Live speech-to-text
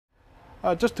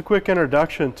Just a quick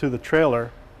introduction to the trailer.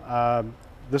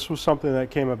 This was something that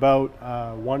came about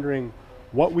wondering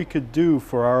what we could do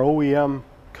for our OEM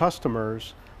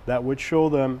customers that would show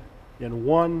them in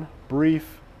one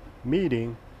brief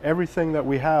meeting everything that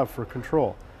we have for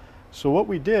control. So what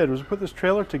we did was put this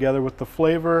trailer together with the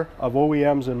flavor of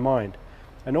OEMs in mind.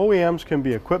 And OEMs can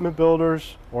be equipment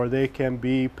builders or they can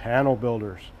be panel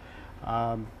builders.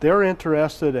 They're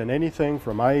interested in anything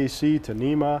from IEC to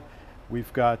NEMA.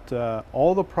 We've got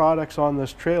all the products on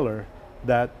this trailer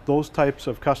that those types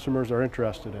of customers are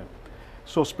interested in.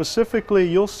 So specifically,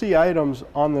 you'll see items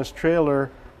on this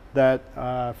trailer that,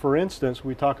 for instance,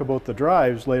 we talk about the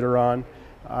drives later on,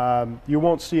 you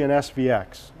won't see an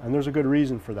SVX, and there's a good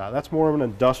reason for that. That's more of an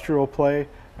industrial play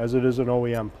as it is an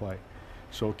OEM play.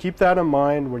 So keep that in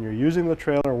mind when you're using the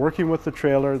trailer, working with the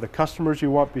trailer. The customers you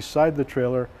want beside the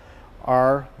trailer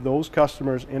are those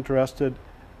customers interested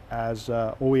as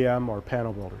OEM or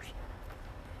panel builders.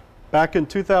 Back in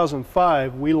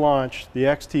 2005, we launched the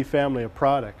XT family of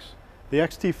products. The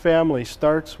XT family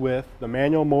starts with the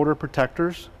manual motor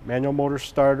protectors, manual motor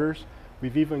starters.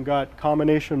 We've even got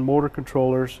combination motor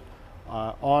controllers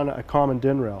on a common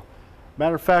DIN rail.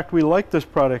 Matter of fact, we liked this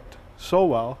product so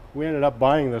well, we ended up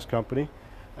buying this company.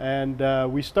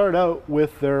 And we start out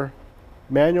with their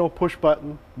manual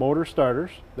push-button motor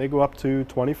starters. They go up to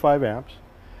 25 amps.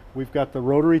 We've got the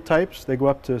rotary types. They go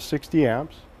up to 60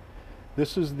 amps.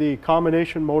 This is the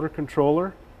combination motor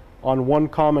controller on one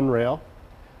common rail.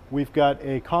 We've got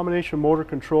a combination motor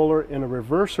controller in a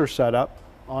reverser setup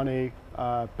on a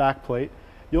back plate.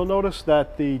 You'll notice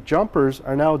that the jumpers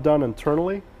are now done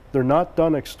internally. They're not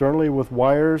done externally with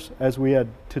wires as we had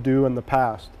to do in the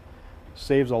past.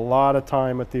 Saves a lot of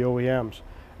time at the OEMs.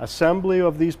 Assembly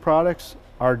of these products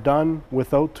are done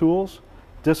without tools.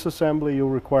 Disassembly, you'll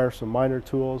require some minor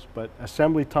tools, but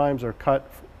assembly times are cut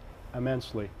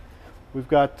immensely. We've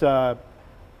got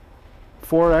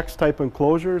 4X type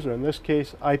enclosures, or in this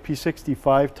case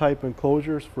IP65 type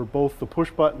enclosures for both the push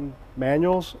button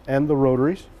manuals and the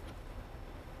rotaries.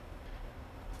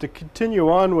 To continue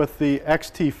on with the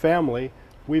XT family,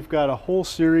 we've got a whole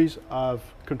series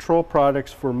of control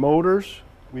products for motors.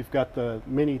 We've got the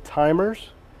mini timers.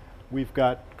 We've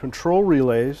got control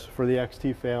relays for the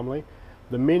XT family.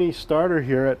 The mini starter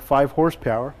here at 5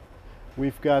 horsepower.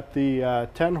 We've got the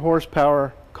 10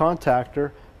 horsepower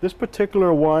contactor. This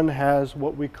particular one has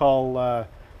what we call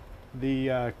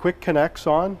the quick connects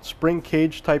on, spring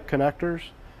cage type connectors.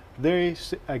 They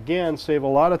again save a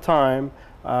lot of time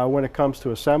when it comes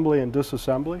to assembly and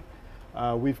disassembly.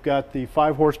 We've got the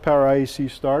 5 horsepower IEC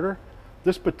starter.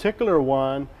 This particular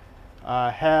one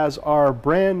has our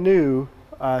brand new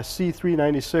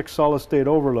C396 solid state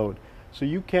overload. So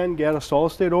you can get a solid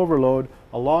state overload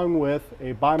along with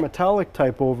a bimetallic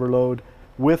type overload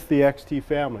with the XT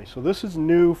family. So this is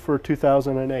new for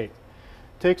 2008.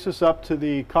 Takes us up to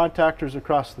the contactors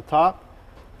across the top,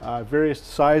 various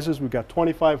sizes. We've got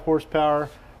 25 horsepower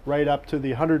right up to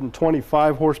the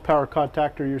 125 horsepower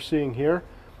contactor you're seeing here.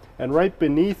 And right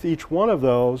beneath each one of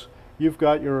those, you've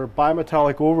got your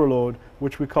bimetallic overload,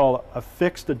 which we call a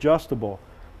fixed adjustable.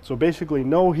 So basically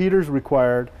no heaters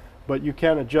required, but you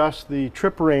can adjust the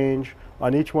trip range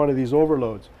on each one of these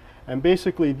overloads. And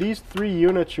basically these 3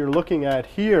 units you're looking at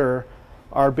here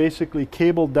are basically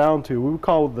cabled down to, we would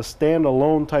call it the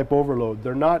standalone type overload.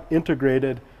 They're not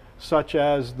integrated such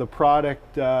as the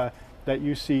product that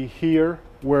you see here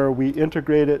where we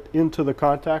integrate it into the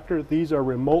contactor. These are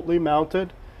remotely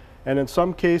mounted, and in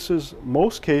some cases,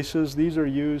 most cases, these are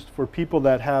used for people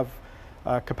that have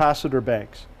capacitor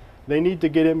banks. They need to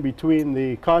get in between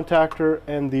the contactor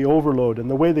and the overload, and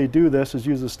the way they do this is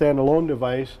use a standalone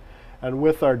device, and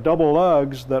with our double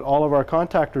lugs that all of our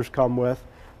contactors come with,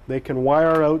 they can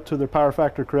wire out to their power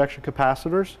factor correction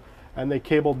capacitors and they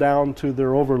cable down to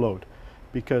their overload,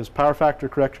 because power factor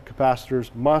correction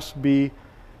capacitors must be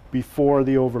before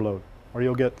the overload or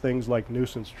you'll get things like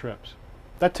nuisance trips.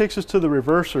 That takes us to the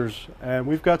reversers, and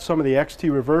we've got some of the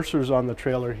XT reversers on the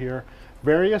trailer here.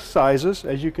 Various sizes,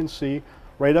 as you can see,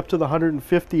 right up to the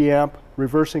 150 amp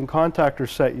reversing contactor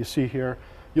set you see here.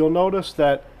 You'll notice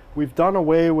that we've done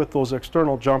away with those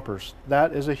external jumpers.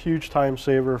 That is a huge time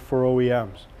saver for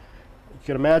OEMs. You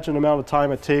can imagine the amount of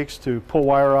time it takes to pull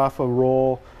wire off a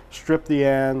roll, strip the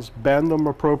ends, bend them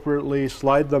appropriately,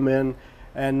 slide them in,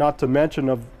 and not to mention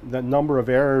of the number of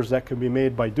errors that can be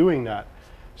made by doing that.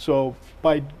 So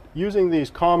by using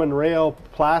these common rail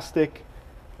plastic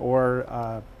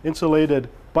or insulated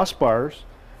bus bars,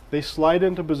 they slide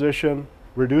into position,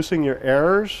 reducing your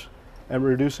errors and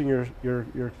reducing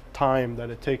your time that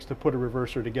it takes to put a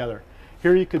reverser together.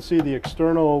 Here you can see the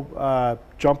external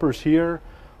jumpers here.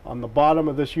 On the bottom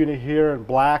of this unit here in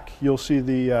black, you'll see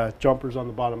the jumpers on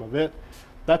the bottom of it.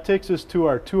 That takes us to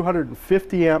our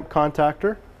 250 amp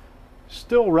contactor.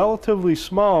 Still relatively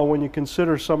small when you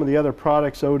consider some of the other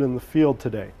products out in the field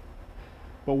today.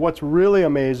 But what's really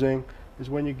amazing is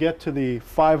when you get to the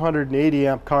 580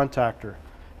 amp contactor.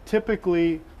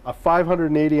 Typically, a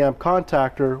 580 amp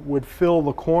contactor would fill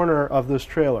the corner of this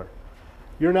trailer.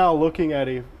 You're now looking at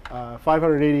a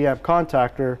 580 amp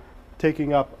contactor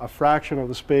taking up a fraction of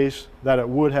the space that it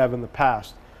would have in the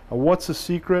past. And what's the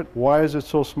secret? Why is it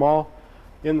so small?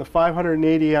 In the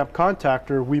 580 amp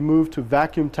contactor, we moved to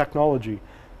vacuum technology.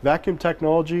 Vacuum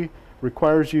technology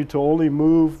requires you to only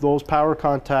move those power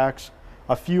contacts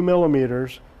a few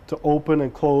millimeters to open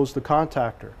and close the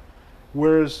contactor.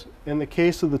 Whereas in the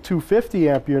case of the 250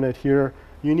 amp unit here,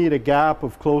 you need a gap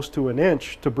of close to an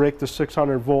inch to break the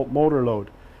 600 volt motor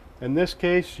load. In this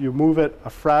case, you move it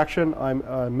a fraction,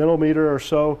 a millimeter or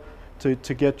so to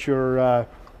get your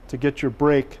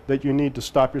break that you need to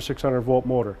stop your 600 volt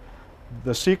motor.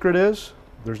 The secret is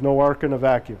there's no arc in a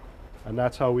vacuum, and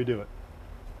that's how we do it.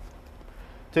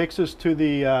 Takes us to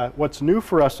the what's new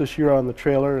for us this year on the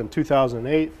trailer in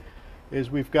 2008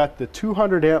 is we've got the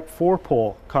 200 amp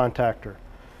 4-pole contactor.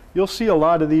 You'll see a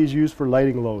lot of these used for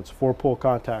lighting loads, 4-pole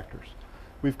contactors.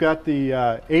 We've got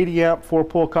the 80 amp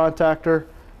 4-pole contactor,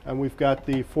 and we've got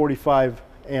the 45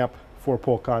 amp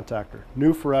 4-pole contactor,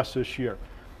 new for us this year.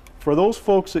 For those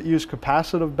folks that use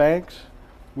capacitive banks,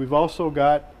 we've also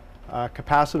got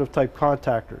capacitive type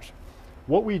contactors.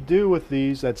 What we do with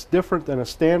these that's different than a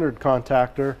standard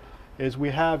contactor is we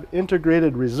have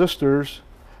integrated resistors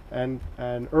and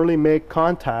early make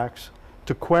contacts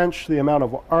to quench the amount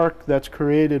of arc that's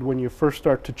created when you first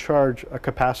start to charge a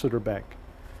capacitor bank.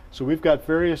 So we've got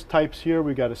various types here.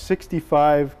 We've got a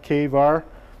 65 kVAR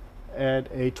and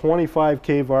a 25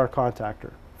 kVAR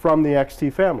contactor from the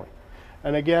XT family.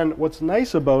 And again, what's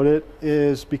nice about it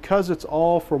is because it's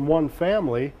all from one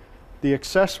family, the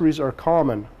accessories are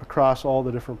common across all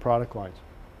the different product lines.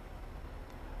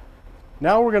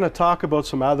 Now we're going to talk about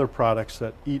some other products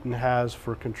that Eaton has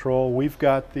for control. We've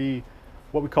got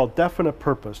what we call definite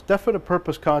purpose. Definite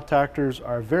purpose contactors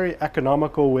are a very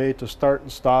economical way to start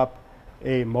and stop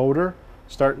a motor,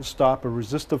 start and stop a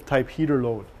resistive type heater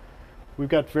load. We've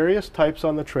got various types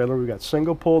on the trailer. We've got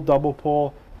single pole, double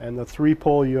pole, and the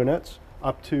 3-pole units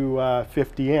up to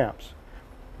 50 amps.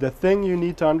 The thing you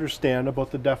need to understand about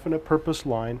the definite purpose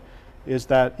line is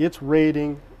that its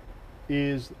rating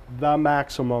is the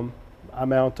maximum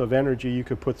amount of energy you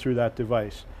could put through that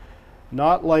device.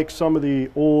 Not like some of the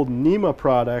old NEMA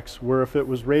products where if it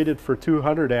was rated for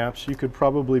 200 amps, you could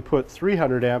probably put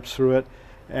 300 amps through it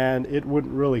and it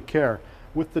wouldn't really care.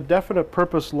 With the definite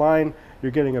purpose line,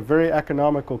 you're getting a very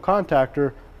economical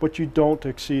contactor, but you don't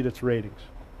exceed its ratings.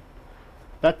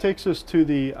 That takes us to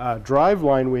the drive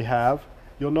line we have.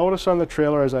 You'll notice on the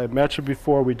trailer, as I mentioned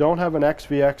before, we don't have an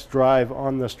XVX drive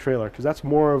on this trailer because that's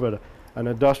more of an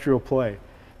industrial play.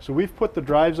 So we've put the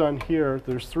drives on here,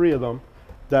 there's 3 of them,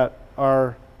 that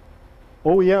our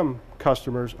OEM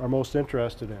customers are most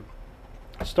interested in.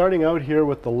 Starting out here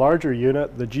with the larger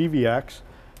unit, the GVX.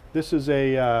 This is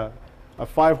a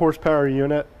 5 horsepower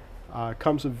unit,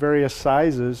 comes in various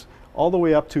sizes, all the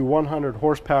way up to 100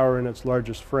 horsepower in its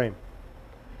largest frame.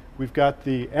 We've got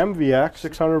the MVX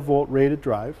 600 volt rated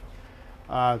drive.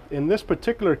 In this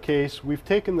particular case, we've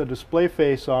taken the display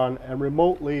face on and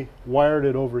remotely wired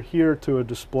it over here to a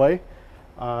display,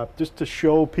 just to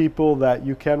show people that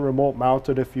you can remote mount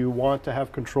it if you want to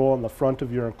have control on the front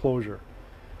of your enclosure.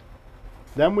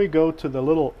 Then we go to the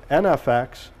little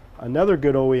NFX, another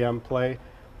good OEM play.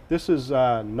 This is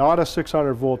not a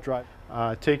 600 volt drive.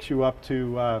 It takes you up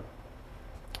to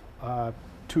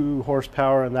 2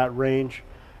 horsepower in that range.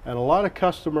 And a lot of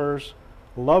customers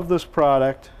love this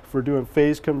product for doing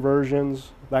phase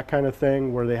conversions, that kind of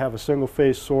thing, where they have a single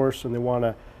phase source and they want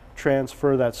to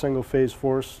transfer that single phase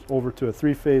force over to a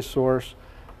 3-phase source.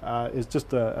 It's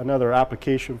just another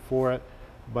application for it,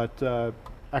 but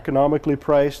economically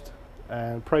priced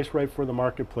and priced right for the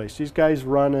marketplace. These guys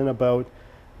run in about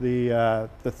the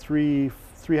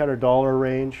 $300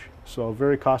 range, so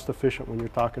very cost efficient when you're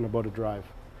talking about a drive.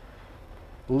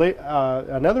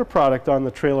 Another product on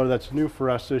the trailer that's new for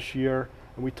us this year,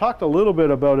 and we talked a little bit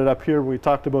about it up here when we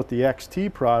talked about the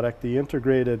XT product, the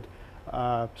integrated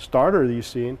starter that you've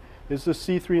seen, is the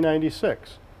C396.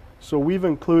 So we've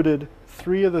included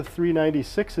 3 of the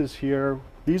 396s here.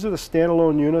 These are the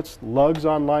standalone units, lugs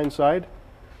on line side,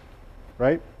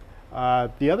 right?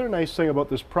 The other nice thing about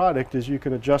this product is you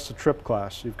can adjust the trip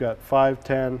class. You've got 5,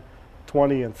 10,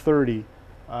 20, and 30.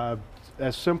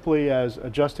 As simply as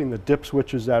adjusting the dip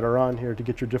switches that are on here to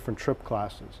get your different trip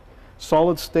classes.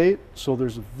 solid state, so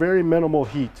there's very minimal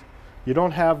heat. You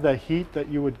don't have the heat that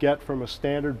you would get from a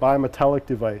standard bimetallic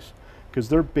device, because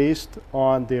they're based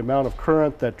on the amount of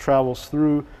current that travels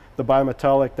through the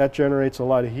bimetallic. That generates a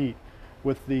lot of heat.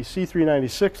 With the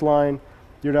C396 line,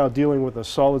 you're now dealing with a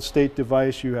solid state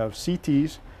device. You have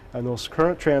CTs, and those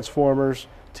current transformers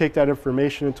take that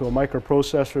information into a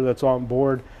microprocessor that's on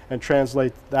board and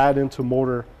translate that into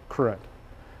motor current.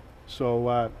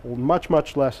 So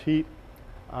much less heat.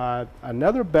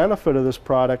 Another benefit of this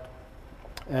product,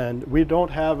 and we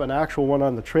don't have an actual one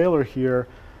on the trailer here,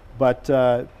 but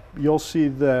you'll see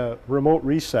the remote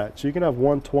reset. So you can have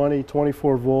 120,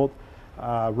 24 volt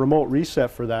remote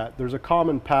reset for that. There's a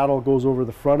common paddle goes over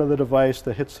the front of the device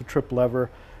that hits the trip lever,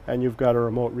 and you've got a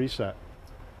remote reset.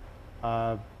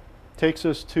 Takes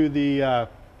us to the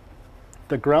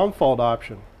ground fault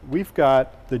option. We've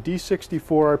got the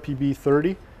D64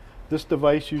 RPB30. This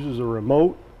device uses a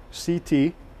remote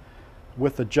CT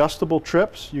with adjustable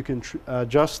trips. You can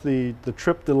adjust the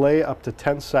trip delay up to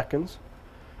 10 seconds.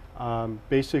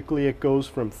 Basically, it goes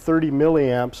from 30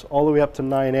 milliamps all the way up to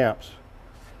 9 amps.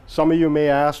 Some of you may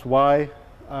ask why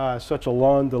such a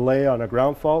long delay on a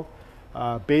ground fault.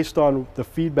 Based on the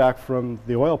feedback from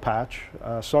the oil patch,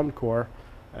 Suncor,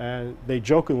 and they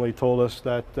jokingly told us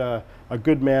that a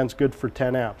good man's good for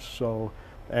 10 amps. So,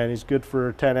 and he's good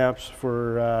for 10 amps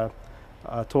for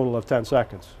a total of 10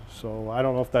 seconds. So I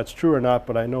don't know if that's true or not,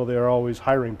 but I know they're always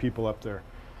hiring people up there.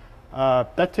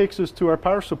 That takes us to our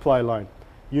power supply line.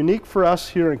 Unique for us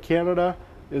here in Canada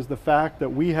is the fact that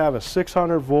we have a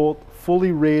 600 volt,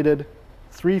 fully rated,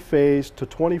 3-phase to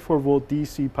 24 volt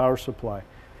DC power supply.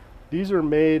 These are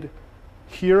made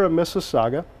here in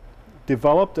Mississauga,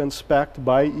 developed and spec'd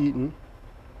by Eaton,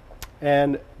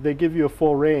 and they give you a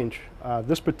full range.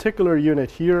 This particular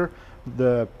unit here,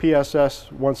 the PSS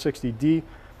 160D,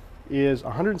 is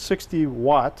 160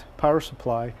 watt power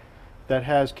supply that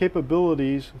has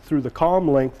capabilities through the column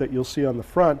link that you'll see on the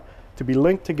front to be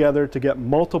linked together to get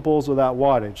multiples of that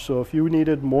wattage. So if you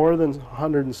needed more than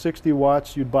 160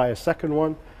 watts, you'd buy a second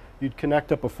one. You'd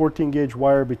connect up a 14 gauge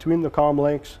wire between the column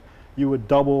links. You would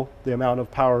double the amount of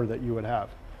power that you would have.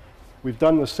 We've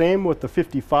done the same with the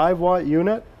 55 watt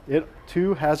unit. It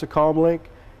too has a column link.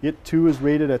 It too is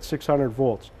rated at 600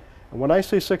 volts. And when I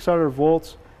say 600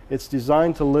 volts, it's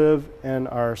designed to live in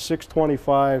our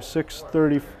 625,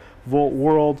 630 volt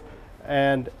world,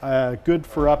 and good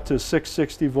for up to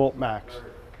 660 volt max.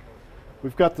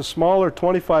 We've got the smaller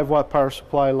 25 watt power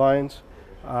supply lines.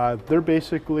 They're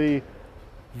basically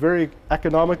very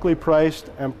economically priced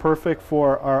and perfect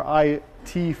for our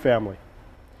IT family.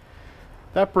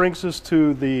 That brings us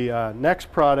to the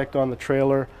next product on the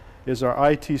trailer is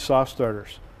our IT soft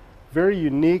starters. Very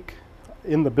unique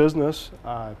in the business.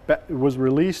 It was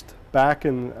released back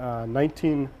in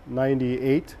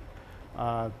 1998.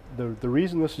 The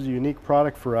reason this is a unique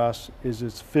product for us is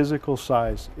its physical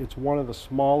size. It's one of the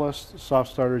smallest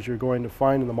soft starters you're going to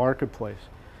find in the marketplace.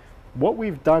 What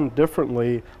we've done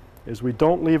differently is we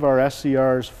don't leave our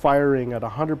SCRs firing at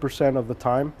 100% of the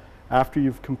time after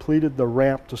you've completed the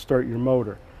ramp to start your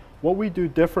motor. What we do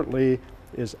differently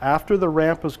is after the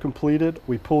ramp is completed,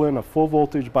 we pull in a full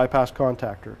voltage bypass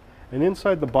contactor. And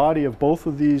inside the body of both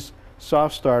of these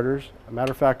soft starters, a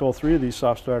matter of fact, all three of these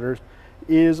soft starters,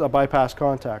 is a bypass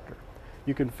contactor.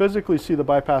 You can physically see the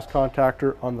bypass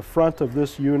contactor on the front of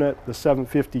this unit, the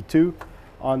 752.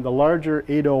 On the larger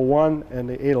 801 and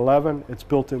the 811, it's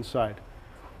built inside.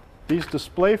 These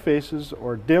display faces,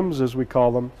 or DIMMs as we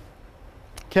call them,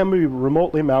 can be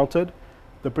remotely mounted.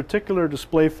 The particular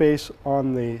display face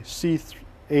on the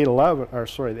C811, or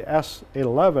sorry, the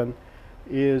S811,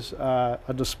 is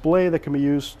a display that can be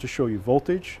used to show you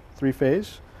voltage,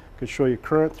 3-phase, could show you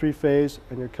current 3-phase,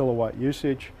 and your kilowatt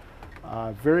usage.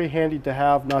 Very handy to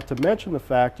have, not to mention the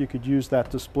fact you could use that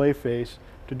display face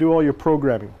to do all your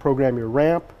programming. Program your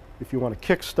ramp, if you want to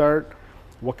kick start,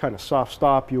 what kind of soft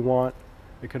stop you want.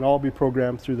 It can all be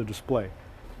programmed through the display.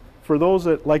 For those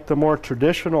that like the more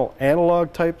traditional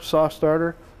analog type soft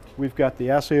starter, we've got the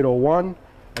S801.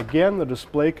 Again, the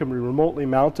display can be remotely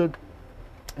mounted.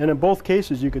 And in both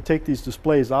cases, you could take these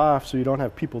displays off so you don't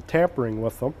have people tampering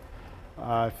with them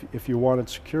if you wanted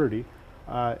security.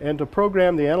 And to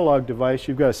program the analog device,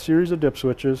 you've got a series of dip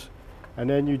switches, and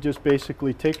then you just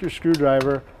basically take your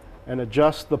screwdriver and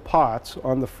adjust the pots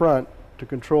on the front to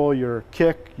control your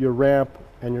kick, your ramp,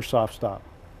 and your soft stop.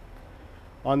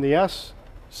 On the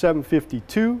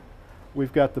S752,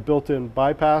 we've got the built-in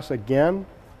bypass again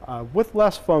with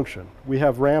less function. We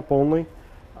have ramp only.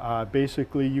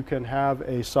 Basically, you can have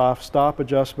a soft stop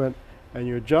adjustment, and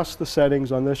you adjust the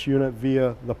settings on this unit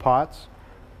via the pots.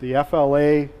 The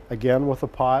FLA, again with a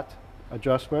pot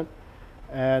adjustment.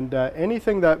 And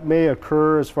anything that may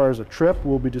occur as far as a trip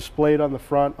will be displayed on the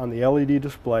front on the LED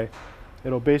display.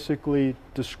 It'll basically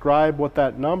describe what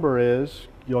that number is.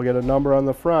 You'll get a number on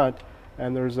the front,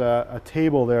 and there's a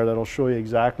table there that'll show you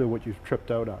exactly what you've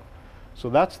tripped out on. So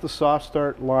that's the soft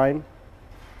start line.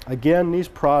 Again, these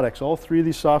products, all three of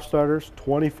these soft starters,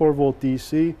 24 volt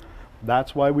DC.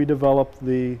 That's why we developed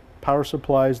the power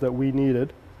supplies that we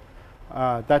needed.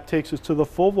 That takes us to the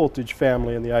full voltage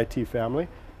family in the IT family.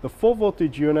 The full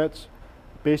voltage units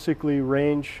basically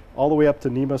range all the way up to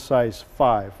NEMA size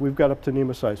 5. We've got up to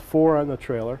NEMA size 4 on the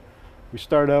trailer. We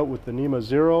start out with the NEMA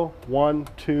 0, 1,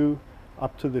 2,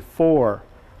 up to the 4.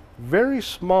 Very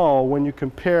small when you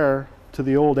compare to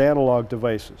the old analog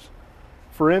devices.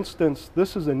 For instance,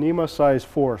 this is a NEMA size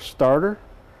 4 starter.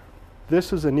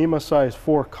 This is a NEMA size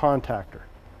 4 contactor.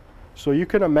 So you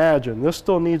can imagine this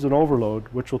still needs an overload,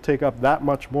 which will take up that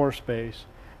much more space.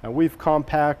 And we've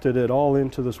compacted it all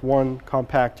into this one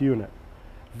compact unit.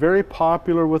 Very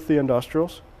popular with the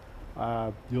industrials.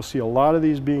 You'll see a lot of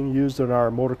these being used in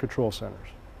our motor control centers.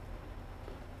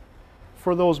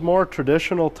 For those more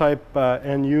traditional type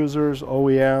end users,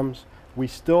 OEMs, we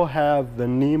still have the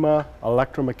NEMA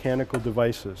electromechanical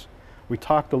devices. We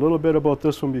talked a little bit about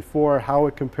this one before, how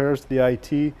it compares to the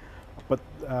IT, but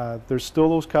there's still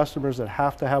those customers that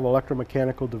have to have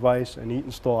electromechanical device, and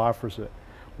Eaton still offers it.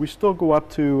 We still go up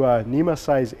to NEMA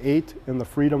size 8 in the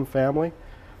Freedom family.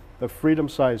 The Freedom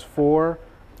size 4,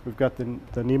 we've got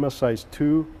the NEMA size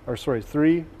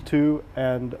 3, 2,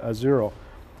 and a 0.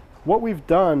 What we've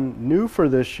done new for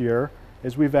this year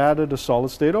is we've added a solid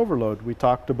state overload. We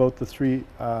talked about the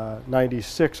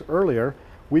 396 earlier.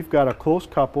 We've got a close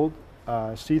coupled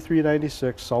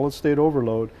C396 solid state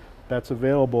overload that's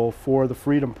available for the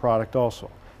Freedom product also.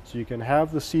 So you can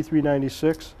have the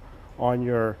C396 on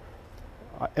your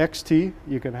XT,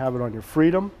 you can have it on your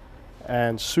Freedom,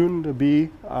 and soon to be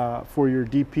for your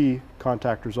DP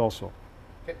contactors also.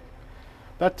 Okay.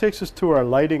 That takes us to our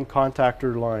lighting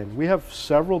contactor line. We have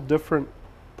several different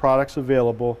products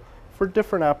available for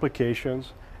different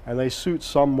applications, and they suit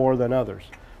some more than others.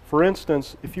 For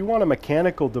instance, if you want a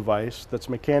mechanical device that's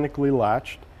mechanically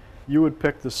latched, you would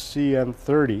pick the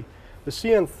CN30. The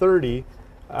CN30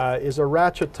 is a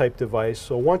ratchet type device,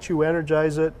 so once you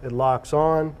energize it, it locks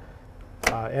on.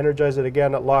 Energize it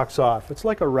again, it locks off. It's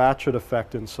like a ratchet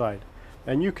effect inside.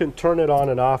 And you can turn it on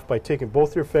and off by taking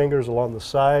both your fingers along the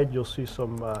side. You'll see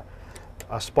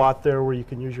a spot there where you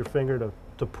can use your finger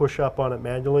to push up on it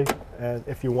manually, and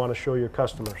if you want to show your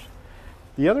customers.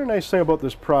 The other nice thing about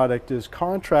this product is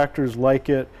contractors like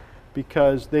it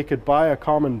because they could buy a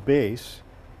common base,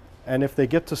 and if they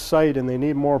get to site and they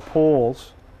need more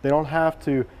poles, they don't have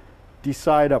to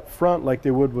decide up front like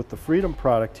they would with the Freedom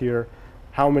product here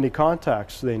how many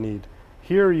contacts they need.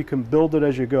 Here you can build it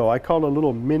as you go. I call it a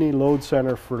little mini load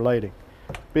center for lighting.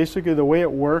 Basically the way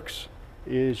it works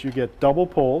is you get double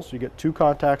poles, you get 2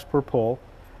 contacts per pole,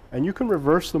 and you can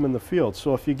reverse them in the field.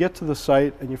 So if you get to the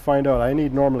site and you find out I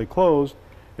need normally closed,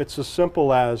 it's as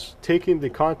simple as taking the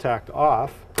contact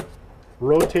off,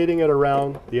 rotating it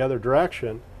around the other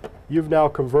direction. You've now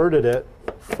converted it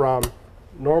from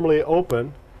normally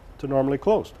open to normally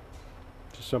closed.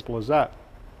 It's as simple as that.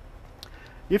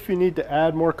 If you need to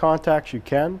add more contacts, you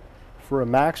can, for a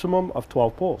maximum of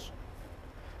 12 poles.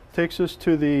 Takes us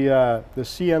to the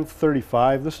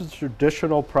CN35. This is a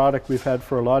traditional product we've had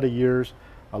for a lot of years,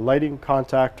 a lighting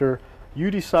contactor.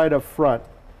 You decide up front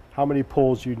how many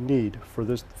poles you need for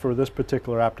this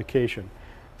particular application.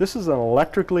 This is an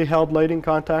electrically held lighting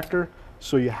contactor,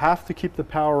 so you have to keep the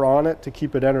power on it to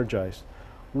keep it energized.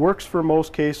 Works for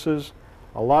most cases.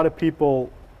 A lot of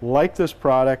people like this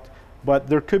product, but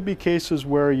there could be cases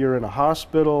where you're in a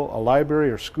hospital, a library,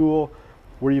 or school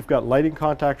where you've got lighting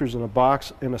contactors in a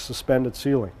box in a suspended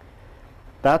ceiling.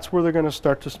 That's where they're going to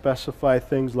start to specify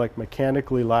things like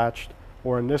mechanically latched,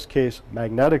 or in this case,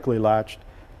 magnetically latched,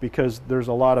 because there's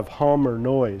a lot of hum or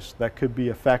noise that could be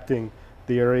affecting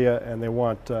the area and they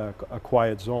want a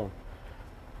quiet zone.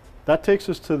 That takes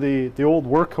us to the old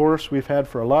workhorse we've had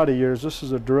for a lot of years. This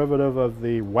is a derivative of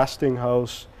the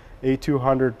Westinghouse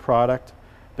A200 product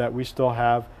that we still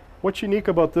have. What's unique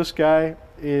about this guy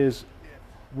is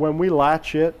when we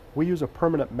latch it, we use a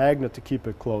permanent magnet to keep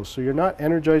it closed. So you're not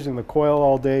energizing the coil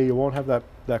all day, you won't have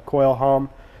that coil hum.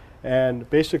 And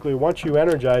basically once you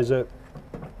energize it,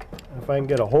 if I can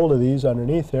get a hold of these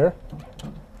underneath here,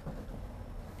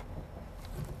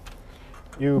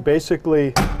 you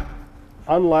basically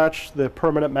unlatch the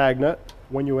permanent magnet.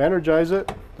 When you energize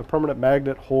it, the permanent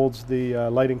magnet holds the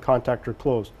lighting contactor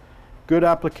closed. Good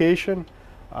application.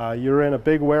 You're in a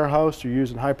big warehouse, you're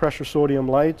using high pressure sodium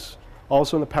lights, all of a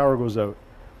sudden the power goes out.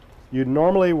 You'd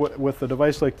normally, with a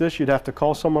device like this, you'd have to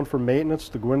call someone for maintenance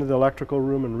to go into the electrical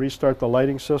room and restart the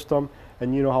lighting system,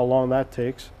 and you know how long that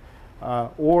takes.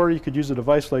 Or you could use a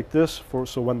device like this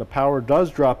so when the power does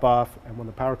drop off and when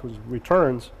the power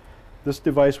returns, this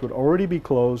device would already be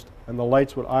closed and the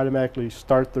lights would automatically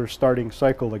start their starting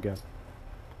cycle again.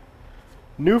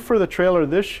 New for the trailer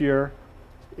this year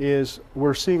is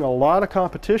we're seeing a lot of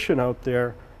competition out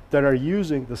there that are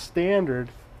using the standard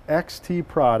XT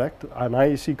product, an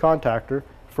IEC contactor,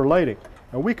 for lighting.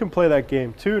 And we can play that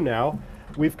game too now.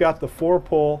 We've got the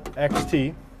 4-pole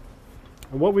XT,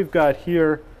 and what we've got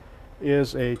here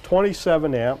is a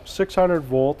 27 amp, 600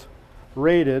 volt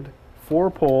rated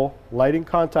 4-pole lighting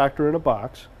contactor in a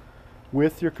box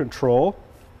with your control,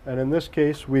 and in this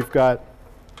case we've got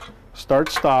start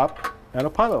stop and a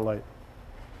pilot light.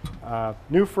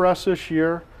 New for us this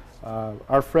year,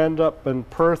 our friend up in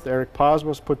Perth, Eric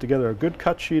Posmus, put together a good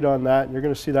cut sheet on that, and you're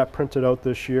going to see that printed out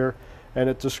this year, and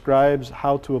it describes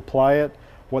how to apply it,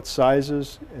 what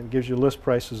sizes, and gives you list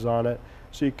prices on it.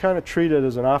 So you kind of treat it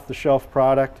as an off-the-shelf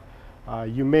product.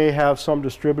 You may have some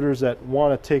distributors that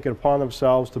want to take it upon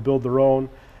themselves to build their own,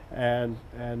 and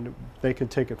they can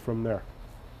take it from there.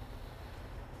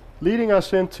 Leading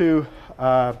us into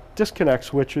disconnect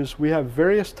switches, we have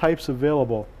various types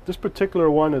available. This particular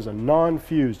one is a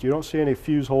non-fused. You don't see any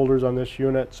fuse holders on this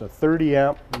unit. It's a 30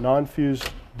 amp non-fused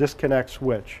disconnect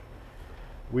switch.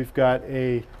 We've got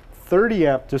a 30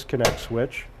 amp disconnect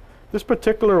switch. This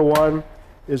particular one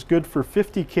is good for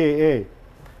 50 kA.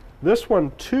 This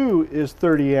one too is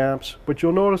 30 amps, but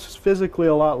you'll notice it's physically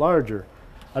a lot larger.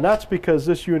 And that's because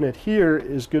this unit here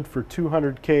is good for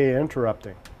 200 kA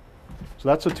interrupting. So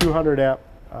that's a 200 amp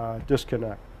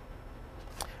disconnect.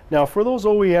 Now for those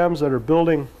OEMs that are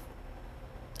building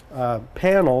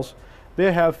panels,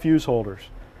 they have fuse holders.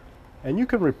 And you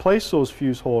can replace those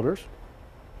fuse holders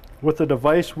with a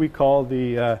device we call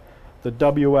the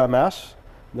WMS.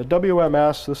 The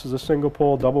WMS, this is a single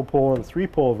pole, double pole, and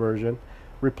 3-pole version.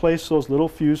 Replace those little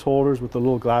fuse holders with the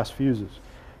little glass fuses.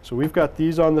 So we've got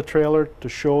these on the trailer to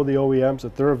show the OEMs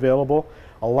that they're available.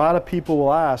 A lot of people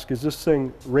will ask, is this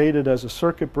thing rated as a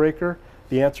circuit breaker?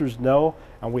 The answer is no,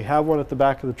 and we have one at the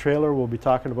back of the trailer we'll be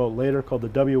talking about later called the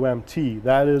WMT.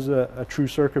 That is a true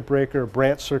circuit breaker,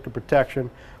 branch circuit protection.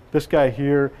 This guy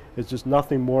here is just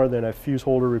nothing more than a fuse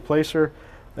holder replacer.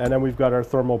 And then we've got our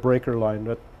thermal breaker line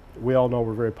that we all know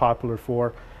we're very popular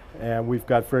for, and we've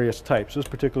got various types. This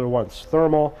particular one's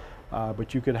thermal,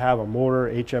 but you could have a motor,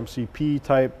 HMCP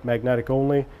type, magnetic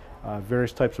only,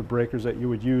 various types of breakers that you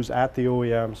would use at the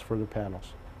OEMs for the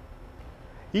panels.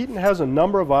 Eaton has a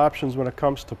number of options when it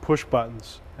comes to push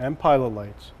buttons and pilot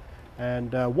lights.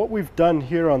 And what we've done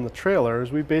here on the trailer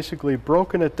is we've basically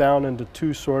broken it down into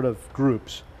two sort of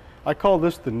groups. I call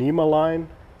this the NEMA line.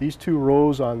 These two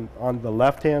rows on the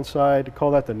left-hand side, I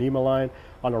call that the NEMA line.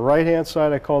 On the right-hand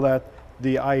side, I call that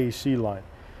the IEC line.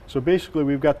 So basically,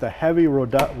 we've got the heavy,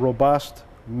 robust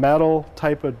metal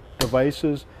type of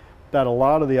devices that a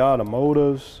lot of the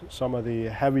automotives, some of the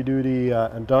heavy-duty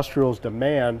industrials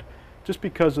demand just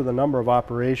because of the number of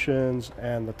operations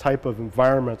and the type of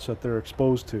environments that they're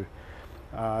exposed to.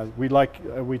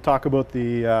 We talk about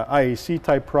the IEC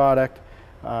type product.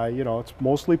 You know, it's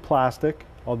mostly plastic,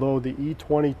 although the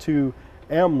E22M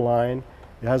line,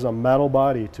 it has a metal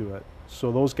body to it.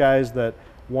 So those guys that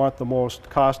want the most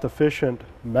cost-efficient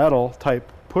metal type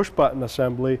push button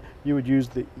assembly, you would use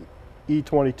the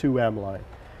E22M line.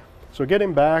 So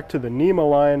getting back to the NEMA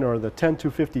line or the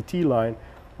 10250T line,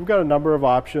 we've got a number of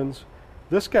options.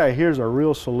 This guy here is a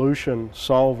real solution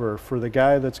solver for the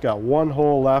guy that's got one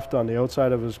hole left on the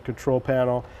outside of his control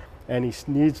panel and he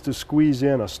needs to squeeze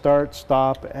in a start,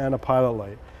 stop, and a pilot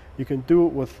light. You can do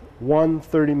it with one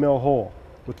 30mm hole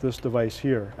with this device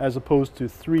here, as opposed to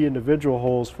 3 individual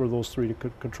holes for those 3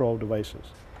 control devices.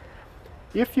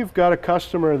 If you've got a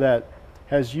customer that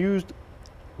has used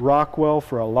Rockwell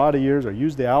for a lot of years or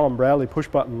used the Allen Bradley push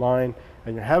button line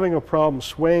and you're having a problem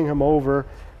swaying him over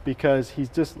because he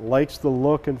just likes the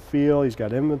look and feel, he's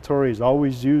got inventory, he's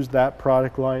always used that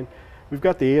product line, we've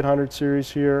got the 800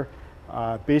 series here.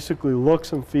 Basically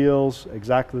looks and feels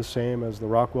exactly the same as the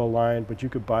Rockwell line, but you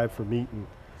could buy it from Eaton.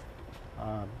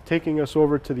 Taking us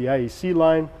over to the IEC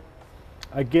line,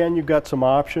 again you've got some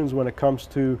options when it comes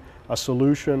to a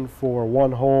solution for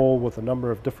one hole with a number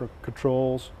of different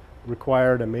controls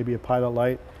required and maybe a pilot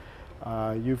light.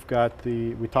 You've got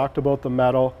we talked about the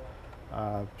metal,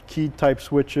 keyed type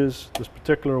switches. This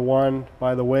particular one,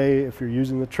 by the way, if you're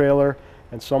using the trailer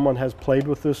and someone has played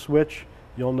with this switch,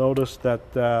 you'll notice that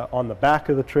on the back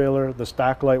of the trailer the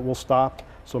stack light will stop,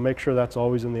 so make sure that's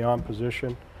always in the on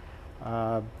position.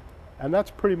 And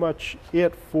that's pretty much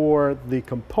it for the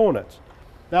components.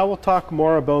 Now we'll talk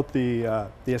more about the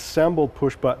assembled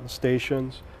push-button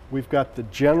stations. We've got the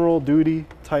general duty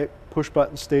type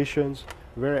push-button stations,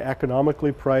 very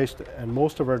economically priced, and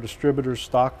most of our distributors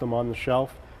stock them on the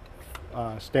shelf.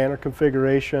 Standard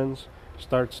configurations,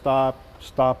 start-stop,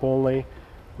 stop only.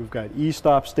 We've got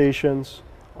e-stop stations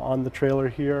on the trailer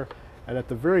here. And at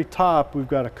the very top, we've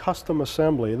got a custom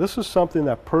assembly. This is something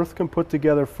that Perth can put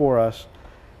together for us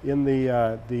in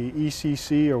the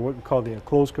ECC, or what we call the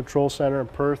Enclosed Control Center in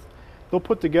Perth. They'll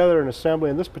put together an assembly.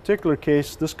 In this particular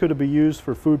case, this could be used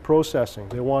for food processing.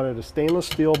 They wanted a stainless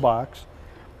steel box.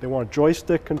 They want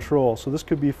joystick control. So this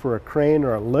could be for a crane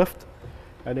or a lift.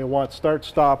 And they want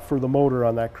start-stop for the motor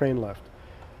on that crane lift.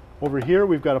 Over here,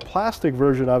 we've got a plastic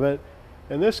version of it.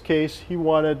 In this case, he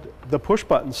wanted the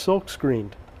push-button silk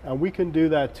screened. And we can do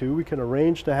that too. We can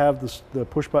arrange to have the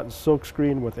push-button silk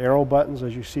screen with arrow buttons,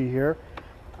 as you see here.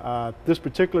 This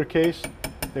particular case,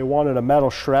 they wanted a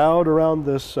metal shroud around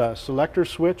this selector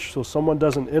switch so someone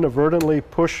doesn't inadvertently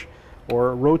push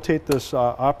or rotate this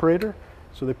operator.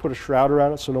 So they put a shroud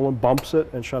around it so no one bumps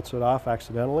it and shuts it off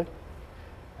accidentally.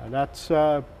 And that's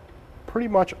pretty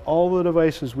much all the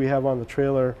devices we have on the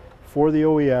trailer for the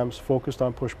OEMs focused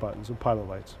on push buttons and pilot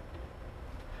lights.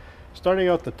 Starting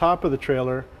out the top of the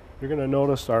trailer, you're going to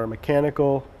notice our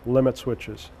mechanical limit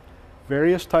switches.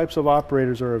 Various types of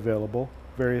operators are available.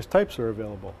 Various types are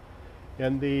available.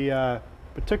 In the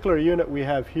particular unit we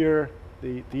have here,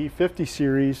 the E50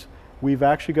 series, we've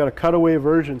actually got a cutaway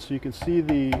version so you can see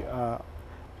the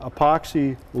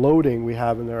epoxy loading we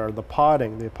have in there, or the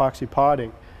podding, the epoxy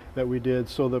podding that we did,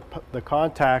 so the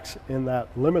contacts in that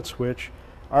limit switch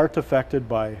aren't affected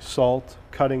by salt,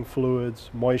 cutting fluids,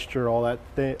 moisture, all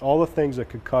the things that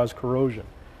could cause corrosion.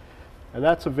 And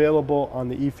that's available on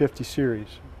the E50 series.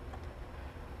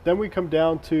 Then we come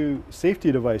down to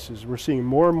safety devices. We're seeing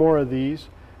more and more of these.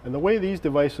 And the way these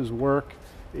devices work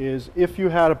is if you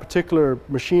had a particular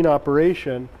machine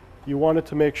operation, you wanted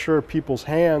to make sure people's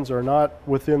hands are not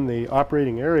within the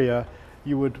operating area,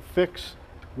 you would fix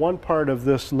one part of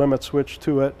this limit switch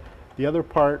to it. The other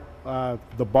part,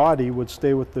 the body, would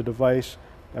stay with the device.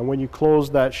 And when you close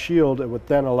that shield, it would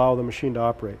then allow the machine to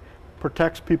operate.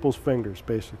 Protects people's fingers,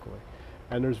 basically.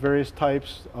 And there's various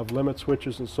types of limit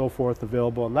switches and so forth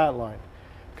available on that line.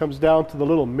 Comes down to the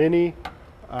little mini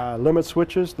limit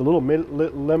switches. The little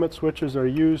limit switches are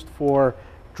used for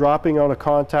dropping out a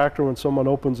contactor when someone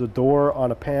opens a door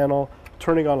on a panel,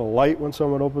 turning on a light when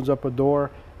someone opens up a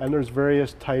door, and there's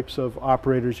various types of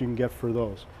operators you can get for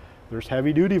those. There's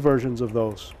heavy-duty versions of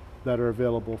those that are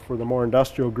available for the more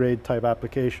industrial grade type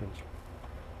applications.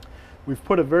 We've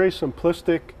put a very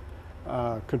simplistic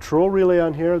control relay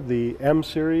on here, the M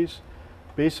series.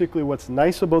 Basically what's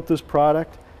nice about this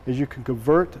product is you can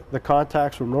convert the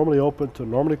contacts from normally open to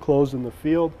normally closed in the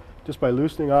field just by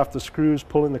loosening off the screws,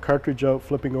 pulling the cartridge out,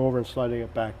 flipping over and sliding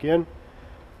it back in.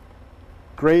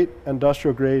 Great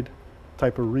industrial grade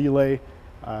type of relay.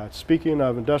 Speaking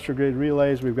of industrial grade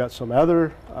relays, we've got some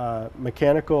other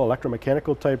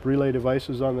electromechanical type relay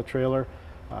devices on the trailer,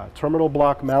 terminal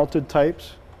block mounted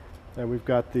types, and we've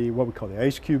got what we call the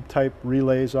ice cube type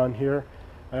relays on here,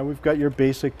 and we've got your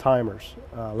basic timers,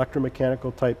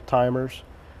 electromechanical type timers.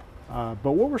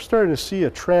 But what we're starting to see a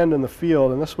trend in the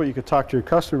field, and this is what you could talk to your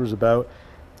customers about,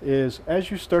 is as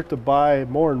you start to buy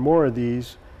more and more of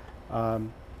these,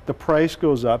 the price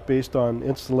goes up based on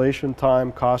installation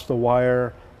time, cost of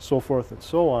wire, so forth and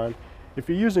so on. If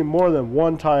you're using more than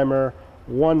one timer,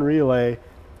 one relay,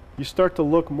 you start to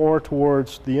look more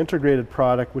towards the integrated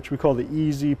product, which we call the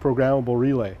EZ programmable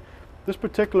relay. This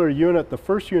particular unit, the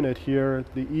first unit here,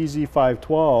 the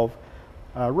EZ512,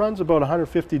 runs about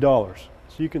 $150.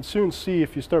 So you can soon see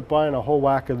if you start buying a whole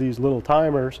whack of these little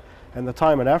timers and the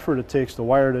time and effort it takes to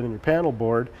wire it in your panel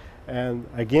board, and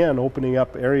again opening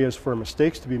up areas for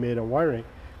mistakes to be made on wiring,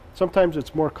 sometimes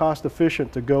it's more cost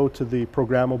efficient to go to the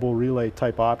programmable relay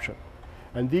type option.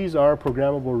 And these are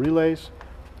programmable relays.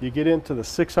 You get into the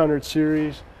 600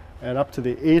 series and up to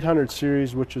the 800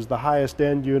 series, which is the highest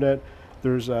end unit.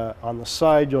 There's on the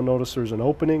side you'll notice there's an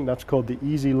opening, that's called the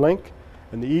Easy Link.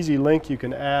 And the Easy Link, you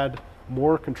can add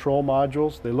more control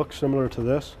modules, they look similar to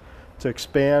this, to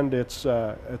expand its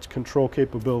control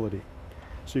capability.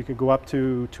 So you can go up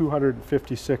to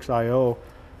 256 I/O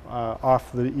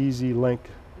off the Easy Link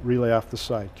relay off the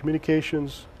side.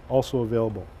 Communications also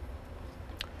available.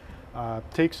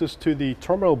 Takes us to the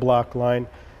terminal block line.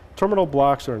 Terminal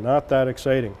blocks are not that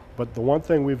exciting, but the one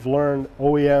thing we've learned,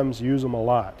 OEMs use them a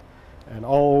lot. And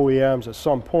all OEMs at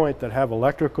some point that have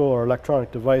electrical or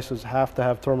electronic devices have to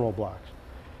have terminal blocks.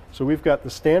 So we've got the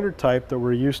standard type that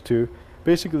we're used to.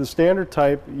 Basically the standard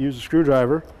type, you use a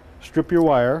screwdriver, strip your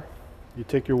wire. You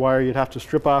take your wire, you'd have to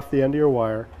strip off the end of your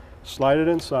wire, slide it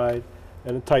inside,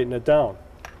 and then tighten it down.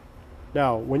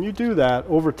 Now, when you do that,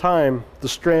 over time, the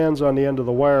strands on the end of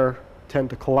the wire tend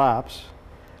to collapse.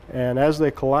 And as they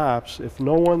collapse, if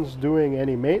no one's doing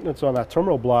any maintenance on that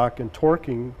terminal block and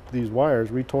torquing these wires,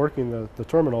 retorquing the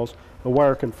terminals, the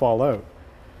wire can fall out.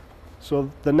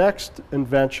 So the next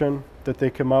invention that they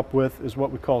come up with is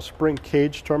what we call spring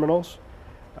cage terminals.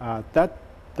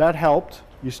 That helped.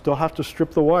 You still have to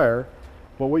strip the wire,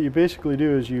 but what you basically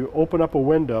do is you open up a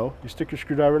window, you stick your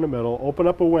screwdriver in the middle, open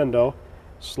up a window,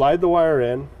 slide the wire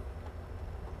in,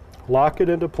 lock it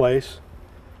into place,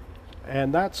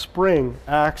 and that spring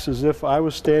acts as if I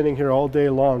was standing here all day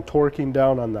long torquing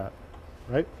down on that,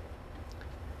 right?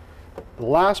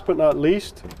 Last but not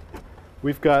least,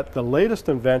 we've got the latest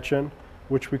invention,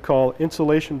 which we call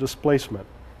insulation displacement.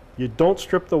 You don't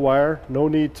strip the wire, no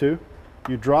need to.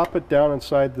 You drop it down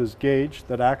inside this gauge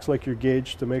that acts like your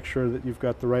gauge to make sure that you've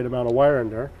got the right amount of wire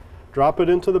in there. Drop it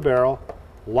into the barrel,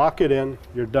 lock it in,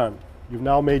 you're done. You've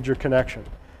now made your connection.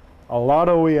 A lot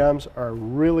of OEMs are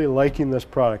really liking this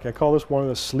product. I call this one of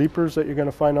the sleepers that you're going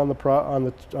to find on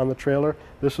the trailer.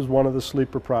 This is one of the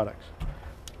sleeper products.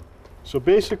 So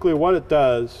basically what it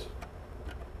does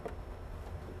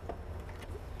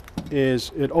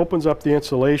is it opens up the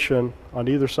insulation on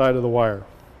either side of the wire.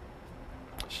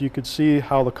 So you can see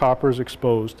how the copper is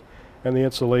exposed and the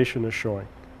insulation is showing.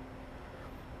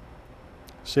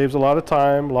 Saves a lot of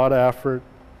time, a lot of effort,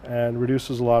 and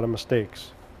reduces a lot of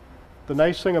mistakes. The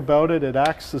nice thing about it, it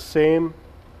acts the same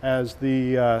as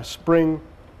the spring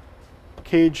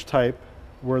cage type,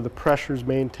 where the pressure is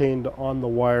maintained on the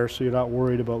wire so you're not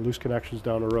worried about loose connections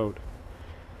down the road.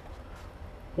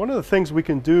 One of the things we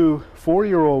can do for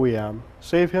your OEM,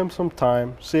 save him some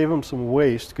time, save him some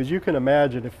waste, because you can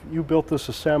imagine if you built this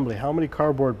assembly, how many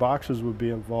cardboard boxes would be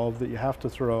involved that you have to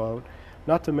throw out,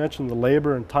 not to mention the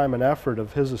labor and time and effort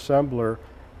of his assembler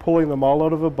pulling them all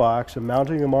out of a box and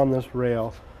mounting them on this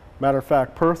rail. Matter of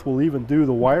fact, Perth will even do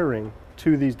the wiring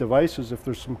to these devices if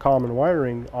there's some common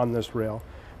wiring on this rail.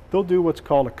 They'll do what's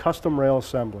called a custom rail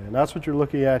assembly, and that's what you're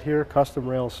looking at here, custom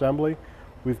rail assembly.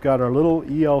 We've got our little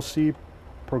ELC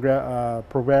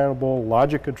programmable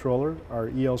logic controller, our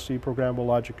ELC programmable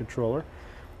logic controller,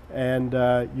 and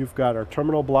you've got our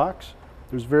terminal blocks.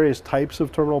 There's various types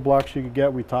of terminal blocks you can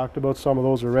get. We talked about some of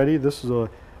those already. This is a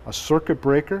circuit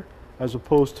breaker as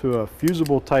opposed to a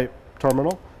fusible type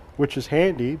terminal, which is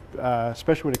handy,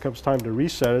 especially when it comes time to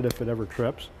reset it if it ever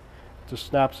trips. It just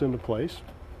snaps into place.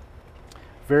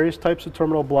 Various types of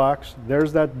terminal blocks.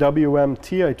 There's that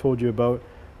WMT I told you about.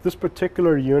 This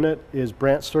particular unit is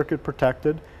branch circuit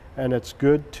protected, and it's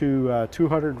good to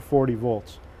 240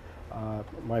 volts.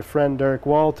 My friend Derek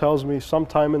Wall tells me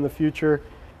sometime in the future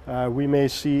we may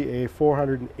see a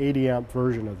 480 amp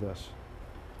version of this.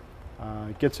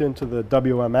 It gets into the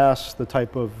WMS, the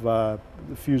type of the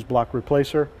fuse block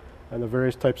replacer, and the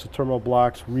various types of terminal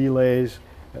blocks, relays,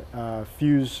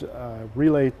 fuse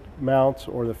relay mounts,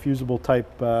 or the fusible type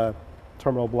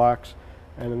terminal blocks,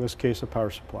 and in this case a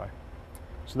power supply.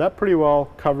 So that pretty well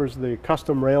covers the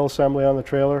custom rail assembly on the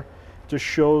trailer. Just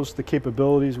shows the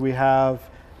capabilities we have.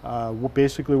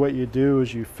 Basically what you do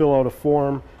is you fill out a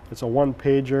form. It's a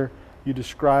one-pager. You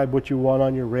describe what you want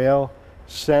on your rail.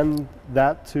 Send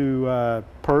that to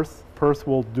Perth. Perth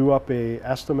will do up an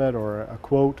estimate or a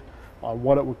quote on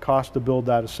what it would cost to build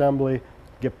that assembly,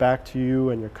 get back to you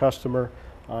and your customer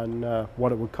on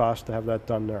what it would cost to have that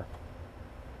done there.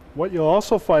 What you'll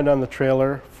also find on the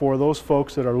trailer for those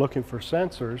folks that are looking for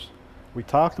sensors, we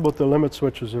talked about the limit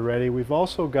switches already. We've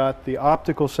also got the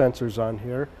optical sensors on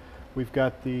here. We've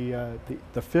got the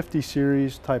 50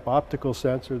 series type optical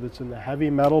sensor that's in the heavy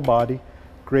metal body,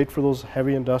 great for those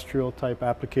heavy industrial type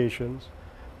applications.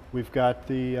 We've got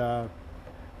the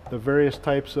various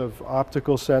types of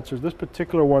optical sensors. This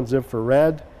particular one's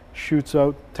infrared, shoots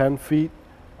out 10 feet,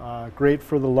 great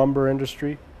for the lumber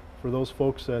industry, for those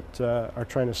folks that are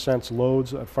trying to sense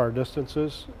loads at far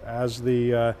distances as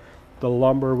the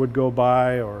lumber would go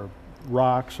by, or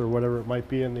rocks or whatever it might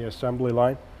be in the assembly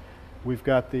line. We've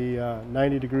got the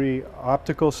 90-degree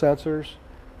optical sensors,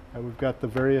 and we've got the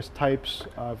various types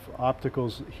of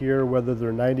opticals here, whether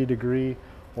they're 90-degree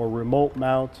or remote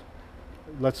mount.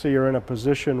 Let's say you're in a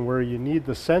position where you need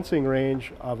the sensing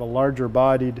range of a larger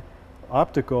bodied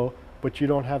optical, but you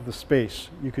don't have the space.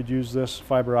 You could use this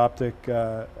fiber optic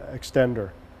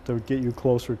extender to get you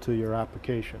closer to your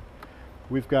application.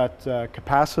 We've got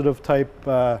capacitive type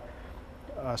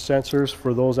sensors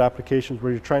for those applications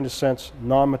where you're trying to sense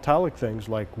non-metallic things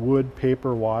like wood,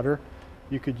 paper, water.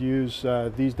 you could use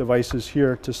these devices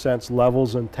here to sense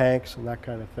levels in tanks and that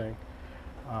kind of thing.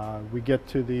 We get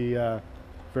to the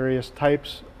various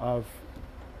types of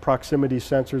proximity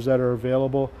sensors that are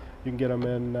available. You can get them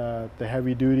in the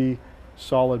heavy-duty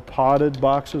solid potted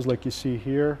boxes like you see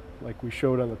here. Like we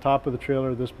showed on the top of the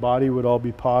trailer, this body would all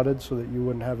be potted so that you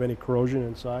wouldn't have any corrosion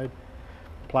inside.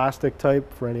 Plastic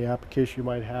type for any application you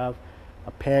might have.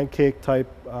 A pancake type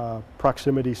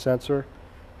proximity sensor.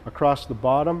 Across the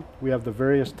bottom, we have the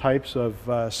various types of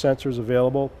sensors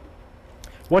available.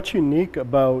 What's unique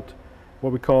about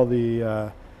what we call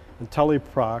the intelligent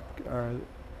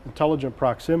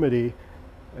proximity,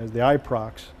 as the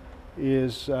iProx,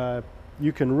 is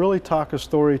you can really talk a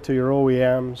story to your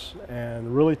OEMs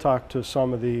and really talk to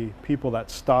some of the people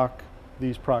that stock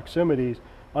these proximities,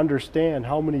 understand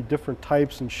how many different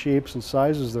types and shapes and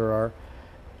sizes there are.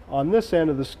 On this end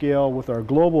of the scale with our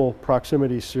global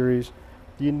proximity series,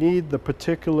 you need the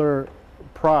particular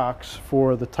prox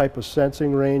for the type of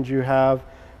sensing range you have,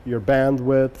 your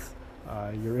bandwidth,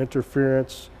 your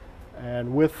interference,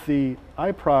 and with the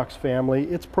iProx family,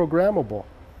 it's programmable.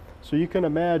 So you can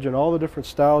imagine all the different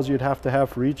styles you'd have to have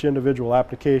for each individual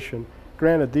application.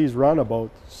 Granted, these run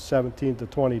about $17 to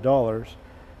 $20,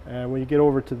 and when you get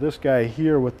over to this guy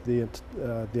here with the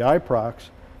iProx,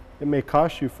 it may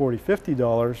cost you $40,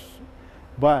 $50,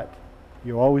 but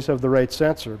you always have the right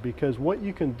sensor, because what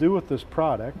you can do with this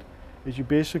product is you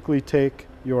basically take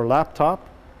your laptop,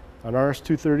 an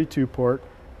RS-232 port,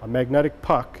 a magnetic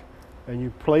puck, and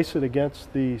you place it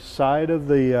against the side of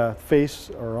the face,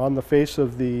 or on the face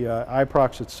of the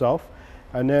iProx itself,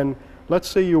 and then let's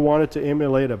say you wanted to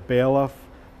emulate a Bailiff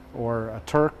or a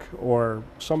Turk or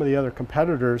some of the other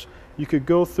competitors. You could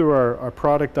go through our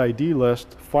product ID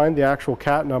list, find the actual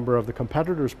cat number of the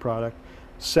competitor's product,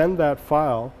 send that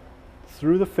file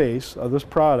through the face of this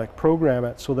product, program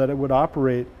it so that it would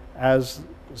operate as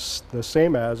the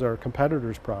same as our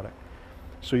competitor's product.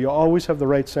 So you always have the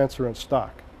right sensor in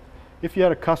stock. If you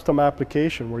had a custom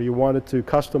application where you wanted to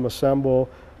custom assemble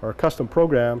or custom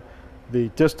program the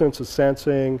distance of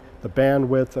sensing, the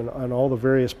bandwidth, and all the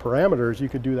various parameters, you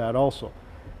could do that also.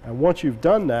 And once you've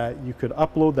done that, you could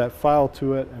upload that file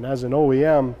to it, and as an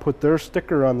OEM, put their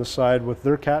sticker on the side with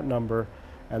their cat number,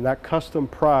 and that custom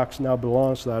prox now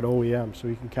belongs to that OEM, so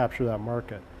you can capture that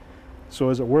market. So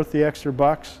is it worth the extra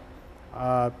bucks?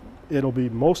 It'll be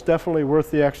most definitely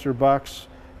worth the extra bucks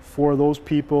for those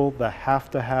people that have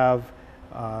to have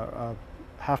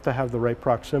the right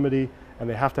proximity, and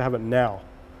they have to have it now.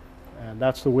 And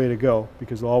that's the way to go,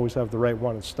 because they'll always have the right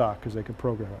one in stock because they can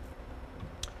program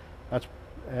it.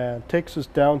 And takes us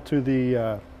down to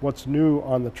the what's new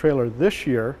on the trailer this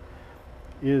year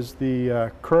is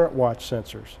the current watch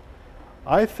sensors.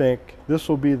 I think this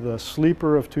will be the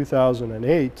sleeper of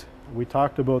 2008. We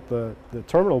talked about the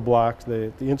terminal blocks,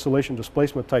 the insulation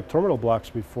displacement type terminal blocks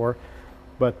before,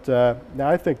 but now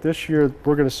I think this year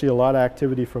we're going to see a lot of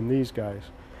activity from these guys.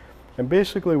 And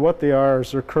basically what they are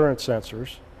is they're current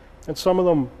sensors, and some of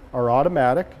them are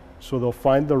automatic, so they'll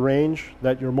find the range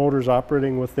that your motor's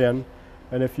operating within,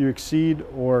 and if you exceed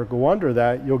or go under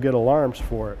that, you'll get alarms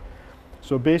for it.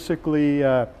 So basically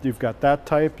you've got that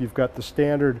type, you've got the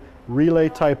standard relay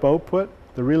type output.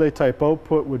 The relay type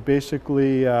output would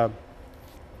basically,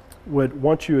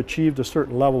 once you achieved a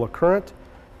certain level of current,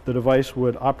 the device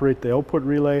would operate the output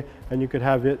relay, and you could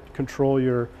have it control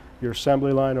your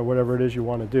assembly line or whatever it is you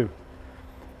want to do.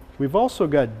 We've also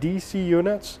got DC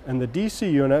units, and the DC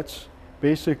units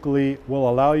basically will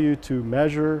allow you to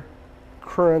measure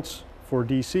currents for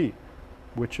DC,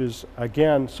 which is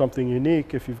again something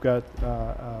unique if you've got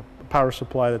a power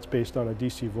supply that's based on a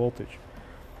DC voltage.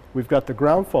 We've got the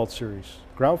ground fault series.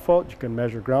 Ground fault, you can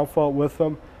measure ground fault with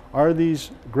them. Are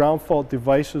these ground fault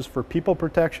devices for people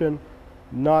protection?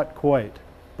 Not quite,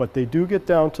 but they do get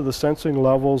down to the sensing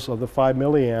levels of the 5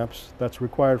 milliamps that's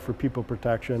required for people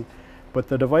protection, but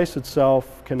the device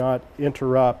itself cannot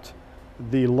interrupt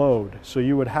the load. So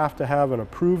you would have to have an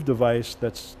approved device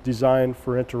that's designed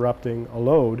for interrupting a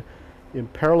load in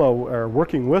parallel or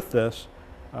working with this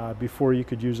before you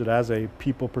could use it as a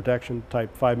people protection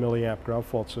type 5 milliamp ground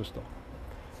fault system.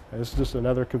 And this is just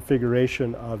another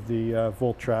configuration of the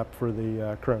volt trap for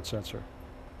the current sensor.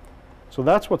 So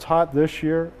that's what's hot this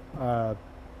year. I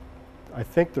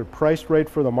think they're priced right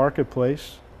for the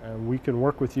marketplace, and we can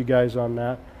work with you guys on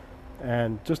that.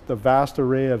 And just the vast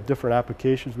array of different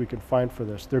applications we can find for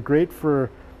this. They're great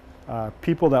for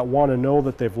people that want to know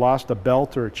that they've lost a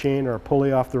belt or a chain or a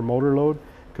pulley off their motor load,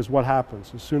 because what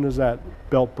happens? As soon as that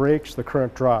belt breaks, the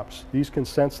current drops. These can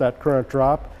sense that current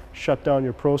drop, shut down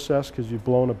your process because you've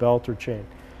blown a belt or chain.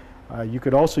 You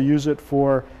could also use it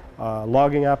for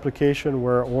logging application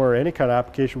or any kind of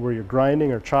application where you're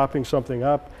grinding or chopping something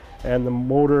up and the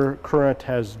motor current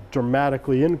has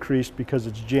dramatically increased because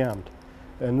it's jammed.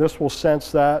 And this will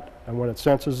sense that, and when it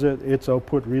senses it, its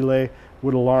output relay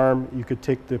would alarm. You could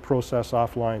take the process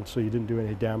offline so you didn't do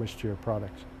any damage to your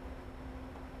products.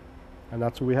 And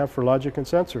that's what we have for logic and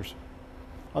sensors.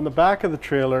 On the back of the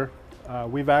trailer,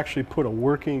 we've actually put a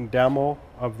working demo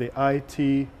of the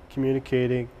IT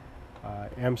communicating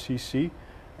MCC.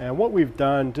 And what we've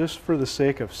done, just for the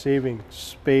sake of saving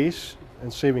space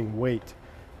and saving weight,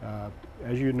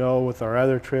 as you know, with our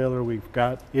other trailer, we've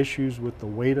got issues with the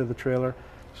weight of the trailer.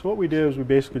 So what we did is we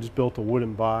basically just built a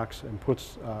wooden box and put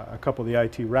a couple of the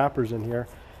IT wrappers in here.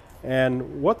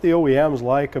 And what the OEMs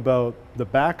like about the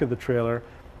back of the trailer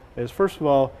is, first of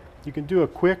all, you can do a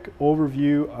quick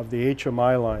overview of the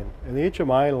HMI line. And the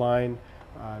HMI line,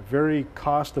 very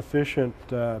cost-efficient,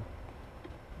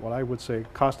 what I would say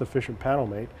cost-efficient panel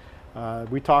mate.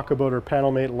 We talk about our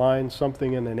panel mate line,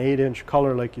 something in an 8-inch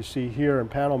color like you see here in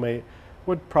panel mate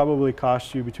would probably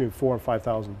cost you between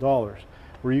 $4,000 and $5,000,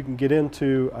 where you can get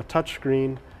into a touch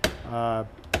screen of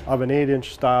an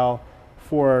 8-inch style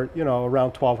for, you know,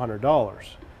 around $1,200.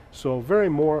 So very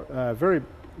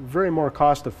more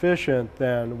cost efficient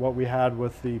than what we had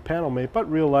with the panel mate, but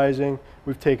realizing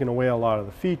we've taken away a lot of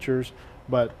the features,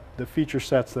 but the feature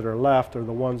sets that are left are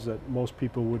the ones that most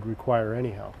people would require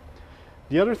anyhow.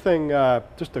 The other thing,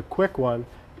 just a quick one,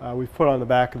 we've put on the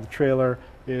back of the trailer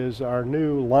is our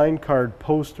new line card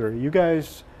poster. You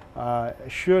guys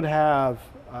should have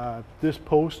this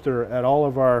poster at all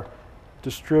of our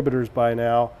distributors by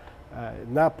now.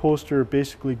 And that poster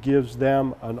basically gives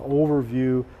them an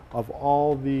overview of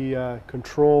all the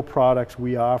control products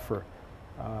we offer.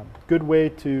 Good way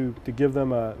to give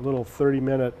them a little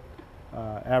 30-minute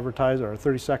advertise or a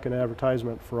 30-second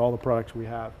advertisement for all the products we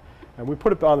have. And we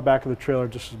put it on the back of the trailer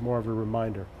just as more of a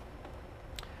reminder.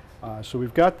 So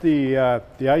we've got the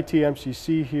IT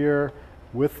MCC here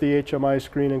with the HMI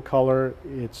screen in color.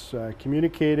 It's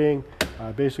communicating.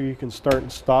 Basically, you can start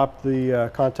and stop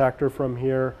the contactor from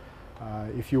here.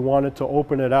 If you wanted to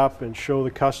open it up and show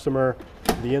the customer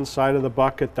the inside of the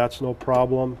bucket, that's no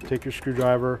problem. Take your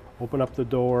screwdriver, open up the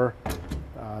door,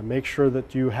 make sure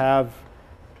that you have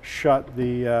shut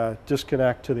the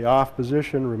disconnect to the off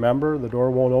position. Remember, the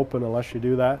door won't open unless you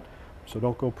do that, so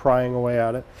don't go prying away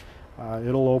at it.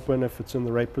 It'll open if it's in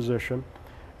the right position.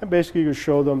 And basically you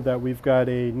show them that we've got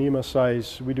a NEMA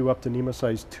size, we do up to NEMA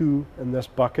size 2 in this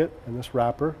bucket, in this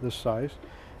wrapper, this size.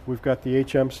 We've got the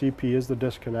HMCP as the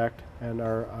disconnect and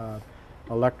our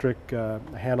electronic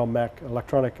handle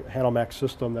mech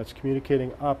system that's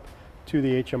communicating up to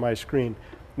the HMI screen.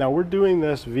 Now we're doing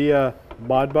this via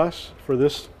Modbus for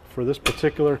this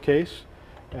particular case,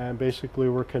 and basically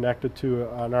we're connected to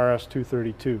an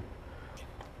RS-232.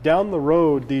 Down the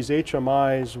road, these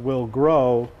HMIs will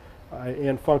grow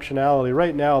in functionality.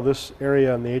 Right now, this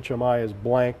area in the HMI is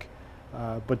blank,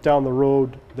 but down the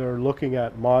road, they're looking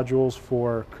at modules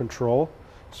for control.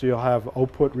 So you'll have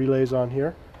output relays on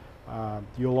here.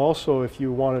 You'll also, if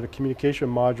you wanted a communication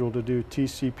module to do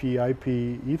TCP, IP,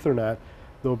 Ethernet,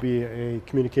 there'll be a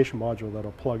communication module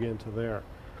that'll plug into there.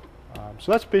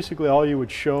 So that's basically all you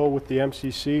would show with the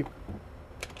MCC.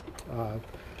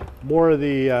 More of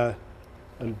the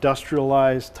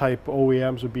industrialized type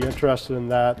OEMs would be interested in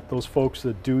that, those folks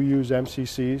that do use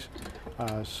MCCs.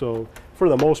 So for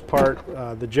the most part,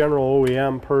 the general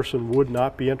OEM person would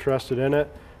not be interested in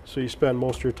it, so you spend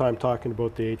most of your time talking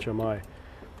about the HMI.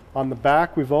 On the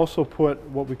back, we've also put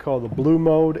what we call the blue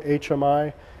mode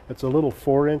HMI. It's a little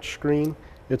 4-inch screen.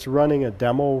 It's running a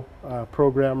demo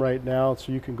program right now,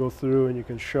 so you can go through and you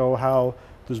can show how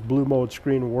this blue mode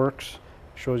screen works.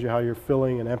 Shows you how you're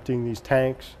filling and emptying these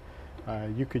tanks.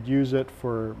 You could use it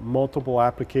for multiple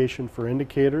application for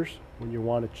indicators when you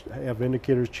want to have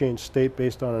indicators change state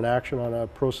based on an action on a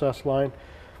process line.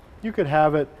 You could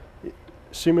have it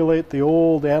simulate the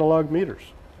old analog meters.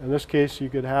 In this case, you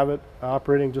could have it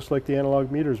operating just like the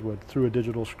analog meters would through a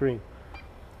digital screen.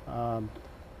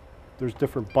 There's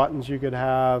different buttons you could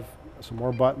have, some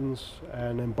more buttons,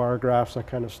 and then bar graphs, that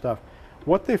kind of stuff.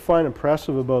 What they find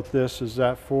impressive about this is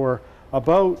that for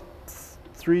about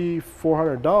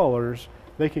 $300–400,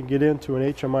 they can get into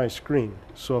an HMI screen.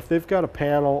 So if they've got a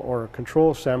panel or a control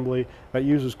assembly that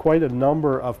uses quite a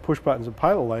number of push buttons and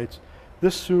pilot lights,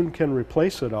 this soon can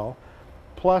replace it all.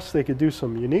 Plus, they could do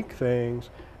some unique things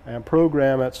and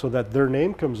program it so that their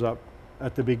name comes up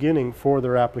at the beginning for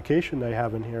their application they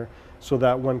have in here, so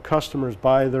that when customers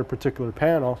buy their particular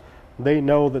panel, they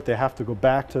know that they have to go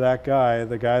back to that guy,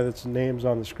 the guy that's name's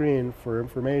on the screen, for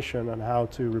information on how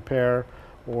to repair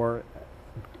or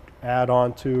add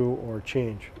on to or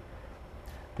change.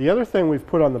 The other thing we've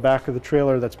put on the back of the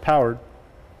trailer that's powered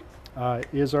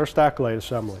is our stack light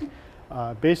assembly.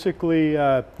 Basically,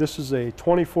 this is a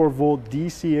 24-volt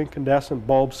DC incandescent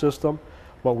bulb system,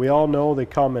 but we all know they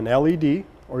come in LED,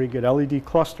 or you get LED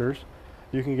clusters.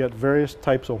 You can get various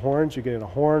types of horns. You get a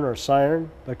horn or a siren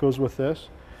that goes with this.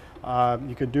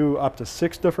 You can do up to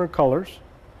 6 different colors.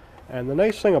 And the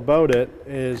nice thing about it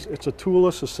is it's a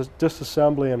toolless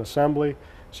disassembly and assembly,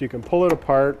 so you can pull it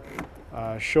apart,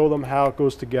 show them how it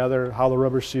goes together, how the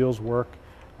rubber seals work.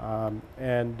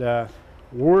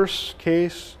 Worst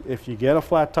case, if you get a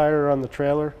flat tire on the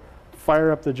trailer,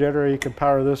 fire up the generator, you can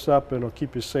power this up and it'll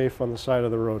keep you safe on the side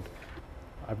of the road.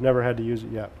 I've never had to use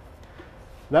it yet.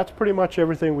 That's pretty much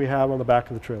everything we have on the back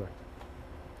of the trailer.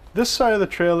 This side of the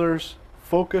trailer's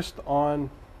focused on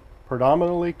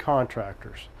predominantly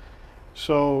contractors.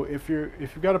 So if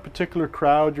you've got a particular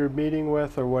crowd you're meeting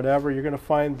with or whatever, you're going to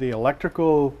find the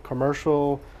electrical,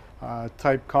 commercial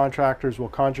type contractors will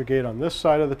conjugate on this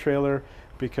side of the trailer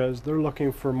because they're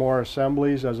looking for more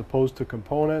assemblies as opposed to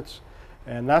components,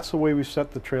 and that's the way we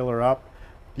set the trailer up.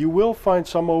 You will find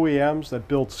some OEMs that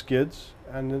build skids,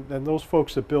 and those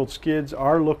folks that build skids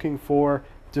are looking for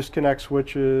disconnect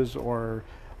switches or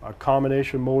a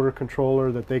combination motor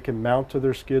controller that they can mount to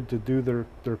their skid to do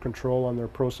their control on their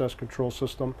process control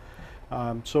system.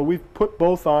 So we've put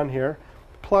both on here.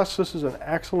 Plus, this is an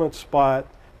excellent spot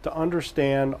to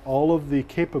understand all of the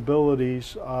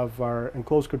capabilities of our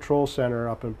enclosed control center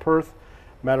up in Perth.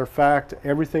 Matter of fact,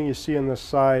 everything you see on this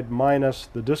side, minus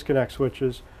the disconnect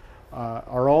switches,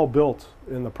 are all built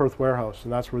in the Perth warehouse,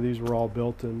 and that's where these were all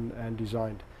built and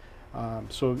designed.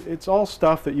 So it's all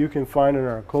stuff that you can find in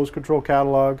our enclosed control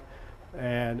catalog,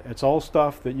 and it's all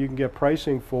stuff that you can get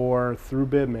pricing for through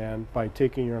Bidman by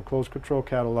taking your enclosed control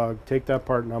catalog, take that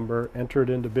part number, enter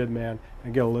it into Bidman,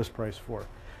 and get a list price for it.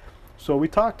 So we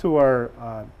talked to our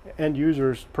end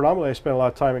users. Predominantly, I spent a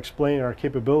lot of time explaining our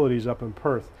capabilities up in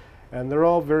Perth, and they're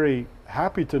all very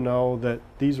happy to know that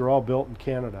these are all built in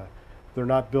Canada. They're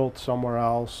not built somewhere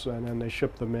else, and then they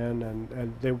ship them in,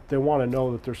 and they want to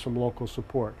know that there's some local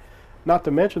support. Not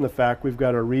to mention the fact we've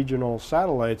got our regional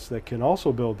satellites that can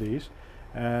also build these,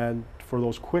 and for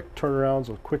those quick turnarounds,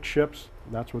 those quick ships,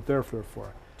 that's what they're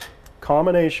for.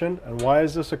 Combination, and why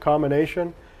is this a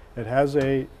combination? It has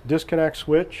a disconnect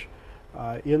switch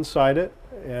inside it,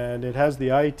 and it has the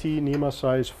IT NEMA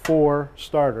size 4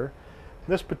 starter.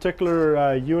 This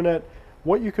particular unit,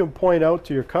 what you can point out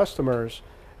to your customers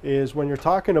is when you're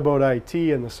talking about IT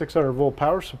and the 600 volt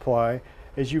power supply,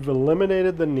 is you've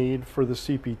eliminated the need for the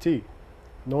CPT.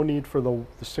 No need for the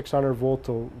 600 volt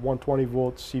to 120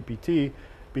 volt CPT,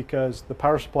 because the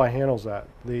power supply handles that.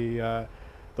 The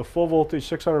full voltage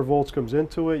 600 volts comes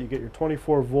into it, you get your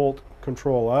 24 volt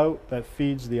control out that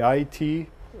feeds the IT.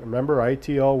 Remember,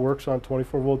 IT all works on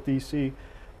 24 volt DC.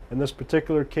 In this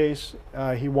particular case,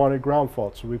 he wanted ground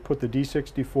fault, so we put the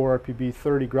D64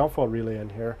 RPB30 ground fault relay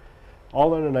in here,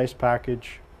 all in a nice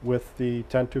package with the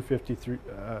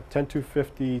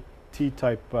 10250T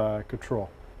type control.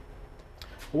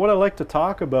 What I like to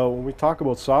talk about when we talk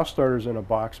about soft starters in a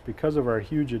box, because of our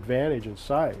huge advantage in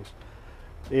size,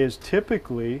 is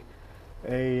typically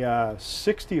a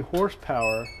 60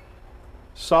 horsepower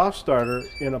soft starter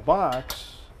in a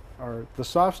box, or the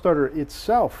soft starter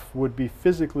itself would be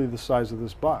physically the size of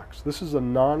this box. This is a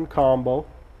non-combo.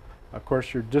 Of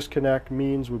course, your disconnect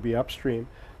means would be upstream,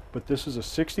 but this is a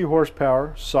 60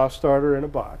 horsepower soft starter in a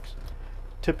box.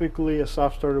 Typically, a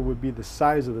soft starter would be the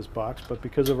size of this box, but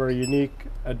because of our unique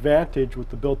advantage with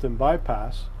the built-in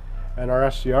bypass and our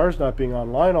SCRs not being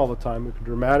online all the time, we can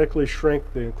dramatically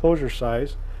shrink the enclosure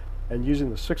size, and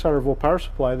using the 600 volt power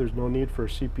supply, there's no need for a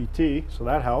CPT, so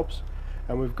that helps.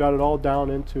 And we've got it all down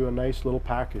into a nice little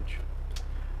package.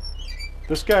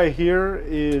 This guy here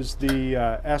is the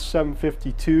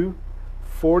S752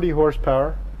 40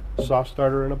 horsepower soft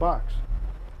starter in a box.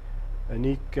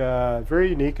 Unique, very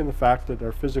unique in the fact that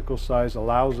our physical size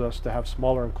allows us to have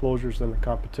smaller enclosures than the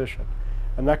competition.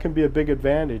 And that can be a big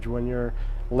advantage when you're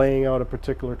laying out a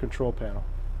particular control panel.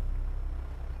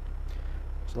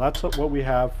 So that's what we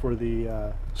have for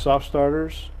the soft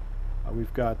starters.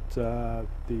 We've got the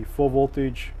full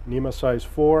voltage NEMA size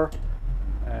 4,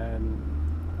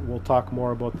 and we'll talk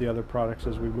more about the other products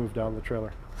as we move down the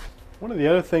trailer. One of the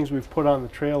other things we've put on the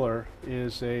trailer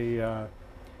is a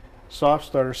soft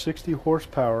starter 60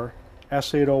 horsepower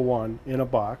S801 in a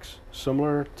box,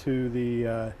 similar to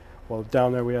the, well,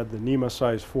 down there we had the NEMA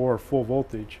size 4 full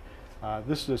voltage.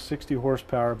 This is a 60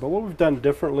 horsepower, but what we've done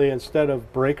differently, instead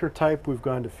of breaker type, we've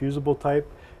gone to fusible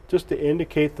type, just to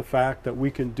indicate the fact that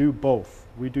we can do both.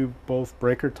 We do both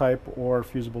breaker type or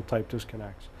fusible type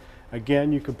disconnects.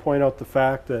 Again, you can point out the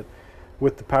fact that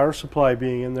With the power supply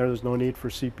being in there, there's no need for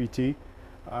CPT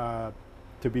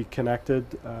to be connected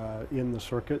in the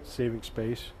circuit, saving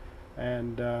space.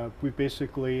 And we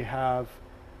basically have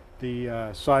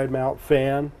the side mount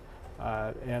fan.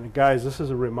 And guys, this is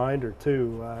a reminder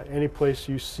too, any place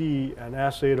you see an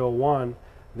S801,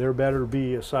 there better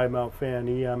be a side mount fan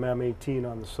EMM18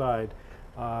 on the side.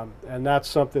 And that's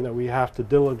something that we have to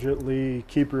diligently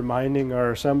keep reminding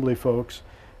our assembly folks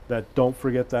that don't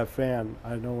forget that fan.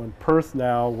 I know in Perth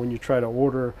now, when you try to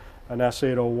order an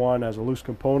S801 as a loose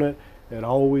component, it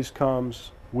always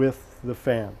comes with the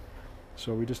fan.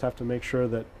 So we just have to make sure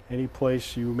that any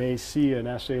place you may see an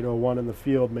S801 in the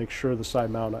field, make sure the side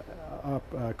mount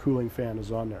cooling fan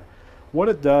is on there. What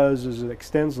it does is it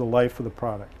extends the life of the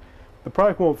product. The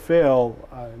product won't fail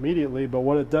immediately, but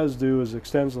what it does do is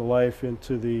extends the life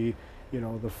into the,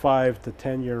 the 5 to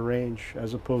 10 year range,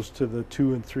 as opposed to the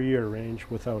 2 and 3 year range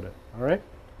without it. All right.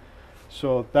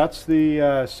 So that's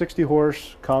the 60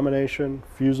 horse combination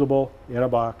fusible in a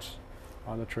box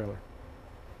on the trailer.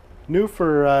 New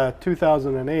for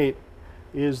 2008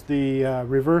 is the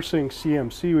reversing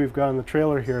CMC we've got on the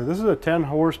trailer here. This is a 10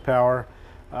 horsepower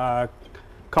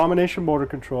combination motor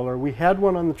controller. We had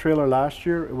one on the trailer last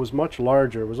year. It was much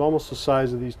larger. It was almost the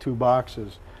size of these two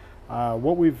boxes.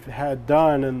 What we've had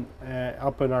done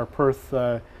up in our Perth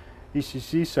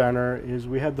ECC center is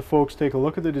we had the folks take a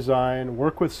look at the design,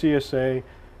 work with CSA,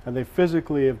 and they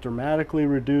physically have dramatically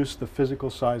reduced the physical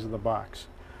size of the box.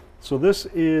 So this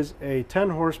is a 10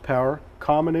 horsepower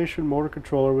combination motor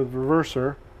controller with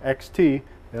reverser XT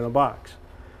in a box.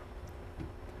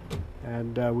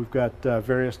 And we've got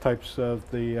various types of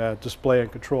the display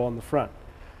and control on the front.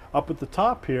 Up at the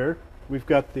top here, we've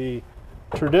got the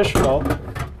traditional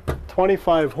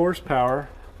 25 horsepower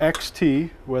XT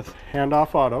with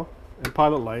handoff auto and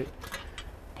pilot light.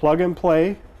 Plug and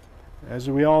play. As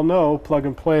we all know, plug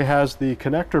and play has the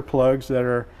connector plugs that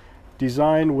are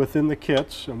designed within the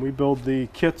kits, and we build the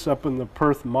kits up in the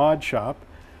Perth mod shop.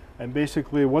 And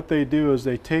basically what they do is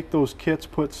they take those kits,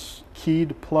 put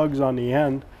keyed plugs on the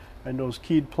end, and those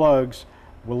keyed plugs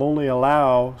will only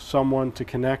allow someone to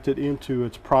connect it into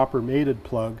its proper mated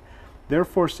plug,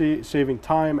 therefore saving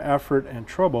time, effort, and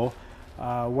trouble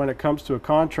when it comes to a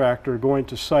contractor going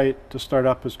to site to start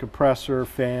up his compressor,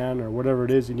 fan, or whatever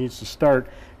it is he needs to start.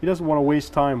 He doesn't want to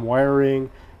waste time wiring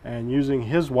and using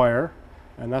his wire.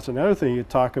 And that's another thing you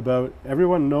talk about.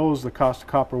 Everyone knows the cost of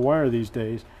copper wire these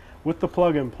days. With the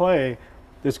plug and play,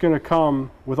 it's going to come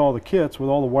with all the kits, with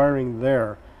all the wiring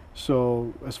there.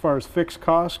 So as far as fixed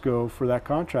costs go for that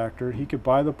contractor, he could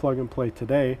buy the plug and play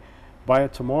today, buy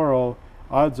it tomorrow.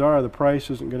 Odds are the price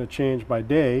isn't going to change by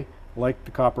day like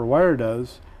the copper wire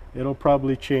does. It'll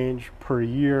probably change per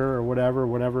year or whatever,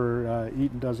 whenever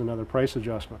Eaton does another price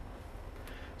adjustment.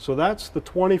 So that's the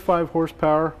 25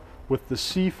 horsepower with the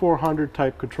C400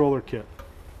 type controller kit.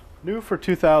 New for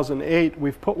 2008,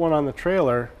 we've put one on the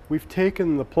trailer. We've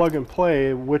taken the plug and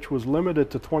play, which was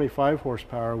limited to 25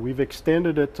 horsepower. We've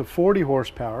extended it to 40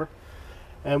 horsepower.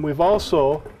 And we've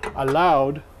also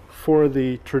allowed for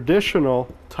the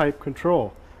traditional type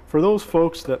control. For those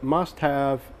folks that must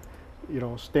have,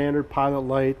 standard pilot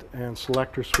light and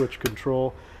selector switch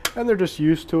control, and they're just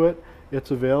used to it,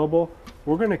 it's available.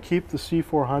 We're going to keep the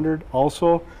C400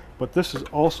 also, but this is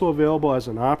also available as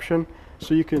an option.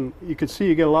 So you can see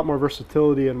you get a lot more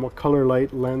versatility in what color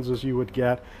light lenses you would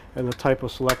get and the type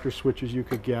of selector switches you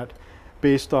could get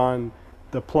based on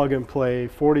the plug and play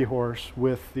 40 horse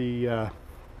with the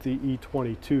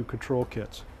E22 control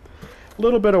kits. A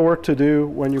little bit of work to do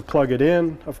when you plug it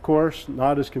in, of course,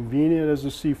 not as convenient as the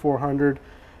C400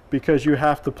 because you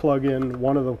have to plug in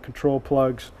one of the control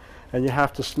plugs and you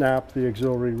have to snap the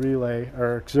auxiliary relay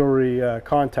or auxiliary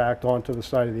contact onto the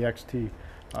side of the XT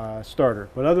starter.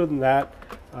 But other than that,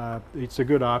 it's a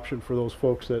good option for those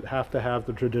folks that have to have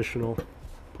the traditional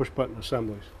push button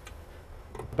assemblies.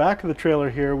 Back of the trailer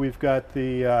here, we've got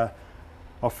the a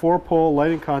 4-pole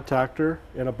lighting contactor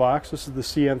in a box. This is the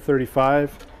CN35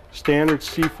 standard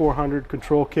C400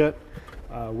 control kit.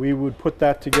 We would put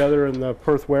that together in the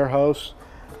Perth warehouse.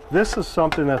 This is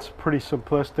something that's pretty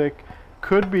simplistic.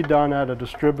 Could be done at a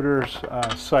distributor's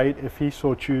site if he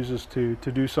so chooses to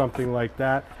do something like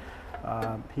that.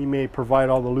 He may provide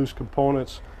all the loose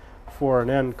components for an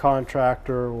end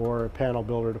contractor or a panel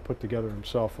builder to put together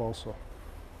himself also.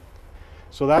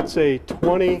 So that's a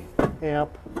 20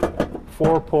 amp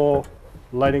 4-pole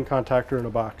lighting contactor in a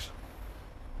box.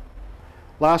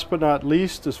 Last but not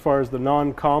least, as far as the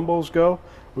non-combos go,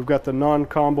 we've got the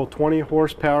non-combo 20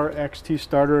 horsepower XT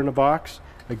starter in a box.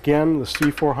 Again, the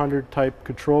C400 type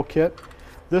control kit.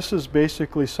 This is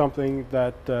basically something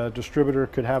that a distributor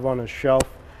could have on his shelf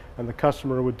and the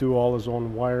customer would do all his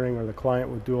own wiring, or the client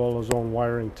would do all his own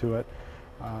wiring to it.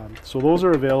 So those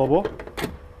are available.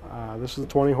 This is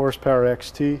the 20 horsepower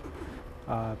XT.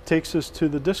 Takes us to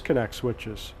the disconnect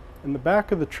switches. In the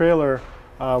back of the trailer,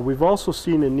 we've also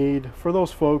seen a need for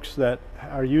those folks that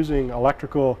are using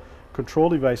electrical control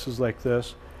devices like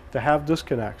this to have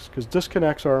disconnects, because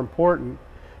disconnects are important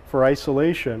for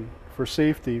isolation, for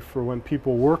safety, for when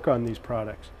people work on these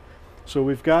products. So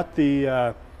we've got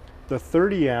the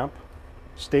 30 amp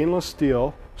stainless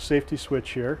steel safety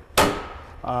switch here.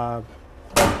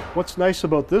 What's nice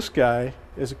about this guy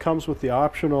is it comes with the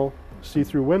optional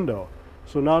see-through window.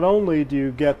 So not only do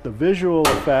you get the visual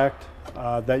effect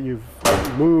that you've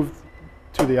moved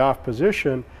to the off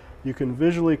position, you can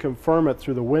visually confirm it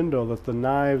through the window that the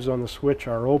knives on the switch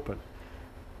are open.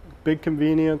 Big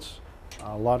convenience.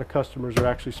 A lot of customers are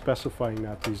actually specifying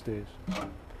that these days.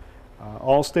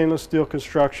 All stainless steel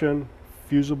construction,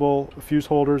 fusible fuse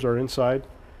holders are inside,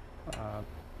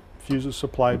 fuses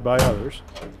supplied by others.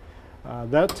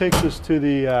 That takes us to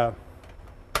the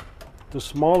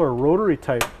smaller rotary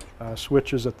type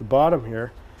switches at the bottom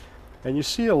here, and you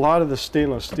see a lot of the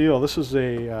stainless steel. This is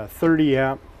a 30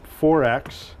 amp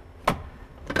 4X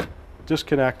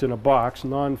disconnect in a box,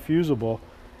 non-fusible,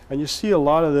 and you see a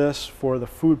lot of this for the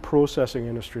food processing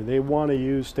industry. They want to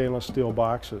use stainless steel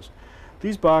boxes.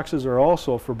 These boxes are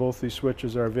also, for both these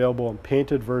switches, are available in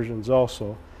painted versions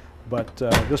also, but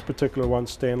this particular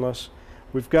one's stainless.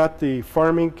 We've got the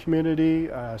farming community,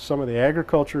 some of the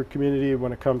agriculture community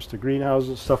when it comes to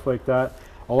greenhouses, stuff like that.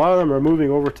 A lot of them are moving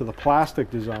over to the plastic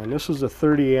design. This is a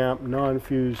 30 amp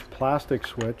non-fused plastic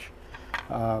switch.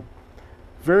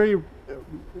 Very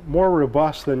more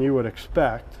robust than you would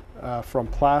expect from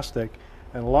plastic,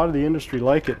 and a lot of the industry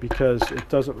like it because it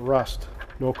doesn't rust,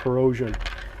 no corrosion.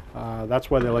 That's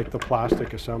why they like the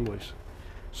plastic assemblies.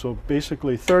 So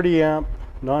basically 30 amp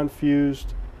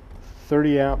non-fused,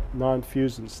 30 amp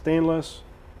non-fused and stainless,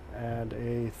 and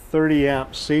a 30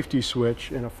 amp safety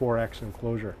switch in a 4X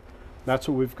enclosure. That's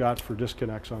what we've got for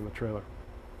disconnects on the trailer.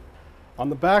 On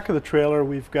the back of the trailer,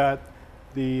 we've got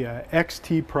the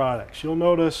XT products. You'll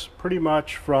notice pretty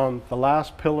much from the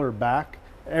last pillar back,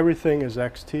 everything is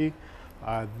XT.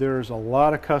 There's a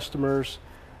lot of customers,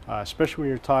 especially when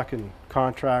you're talking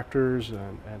contractors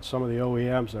and some of the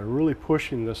OEMs that are really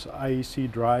pushing this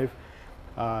IEC drive,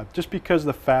 just because of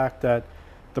the fact that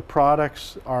the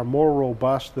products are more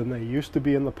robust than they used to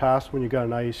be in the past when you got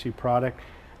an IEC product.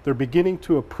 They're beginning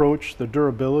to approach the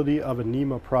durability of a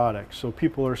NEMA product. So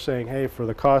people are saying, hey, for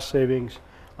the cost savings,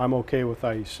 I'm okay with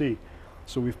IEC.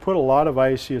 So we've put a lot of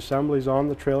IEC assemblies on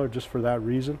the trailer just for that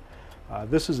reason.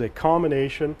 This is a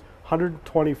combination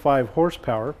 125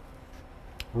 horsepower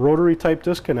rotary type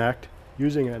disconnect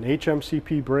using an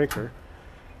HMCP breaker,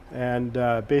 and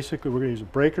basically we're going to use a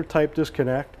breaker type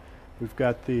disconnect. We've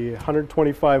got the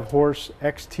 125 horse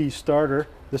XT starter.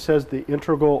 This has the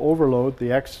integral overload, the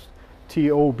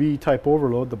XTOB type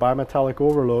overload, the bimetallic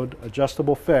overload,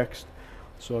 adjustable fixed.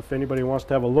 So if anybody wants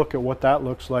to have a look at what that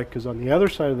looks like, because on the other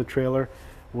side of the trailer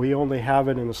we only have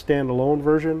it in a standalone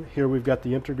version. Here we've got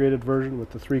the integrated version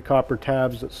with the 3 copper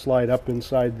tabs that slide up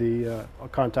inside the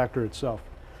contactor itself.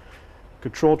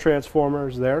 Control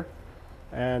transformers there,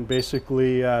 and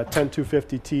basically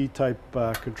 10250T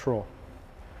type control.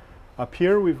 Up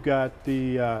here we've got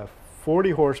the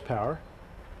 40 horsepower.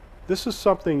 This is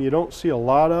something you don't see a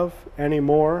lot of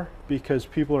anymore because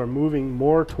people are moving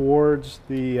more towards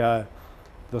the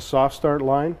soft start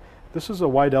line. This is a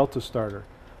Y delta starter.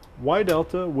 Y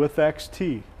delta with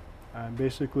XT.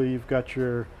 Basically you've got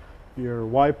your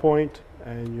Y point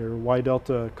and your Y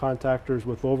delta contactors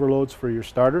with overloads for your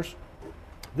starters.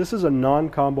 This is a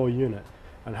non-combo unit.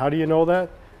 And how do you know that?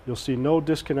 You'll see no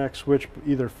disconnect switch,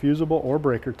 either fusible or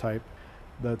breaker type.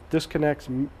 The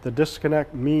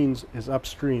disconnect means is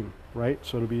upstream, right?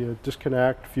 So it'll be a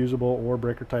disconnect, fusible, or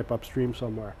breaker type upstream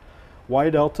somewhere. Y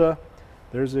delta,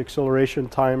 there's the acceleration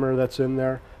timer that's in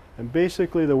there. And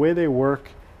basically the way they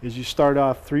work is you start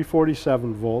off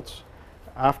 347 volts.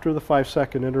 After the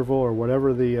 5-second interval or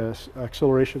whatever the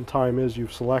acceleration time is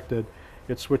you've selected,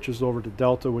 it switches over to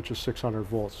delta, which is 600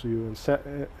 volts. So you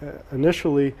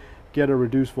initially get a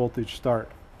reduced voltage start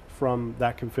from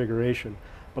that configuration.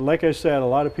 But like I said, a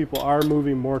lot of people are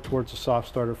moving more towards a soft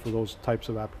starter for those types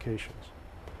of applications.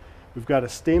 We've got a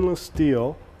stainless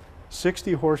steel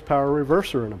 60 horsepower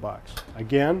reverser in a box.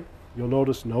 Again, you'll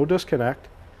notice no disconnect.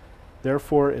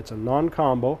 Therefore, it's a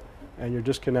non-combo, and your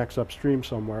disconnect's upstream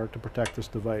somewhere to protect this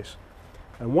device.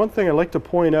 And one thing I'd like to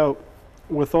point out,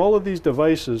 with all of these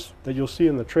devices that you'll see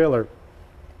in the trailer,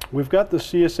 we've got the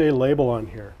CSA label on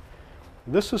here.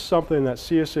 This is something that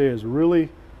CSA has really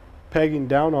pegging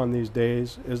down on these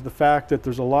days is the fact that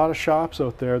there's a lot of shops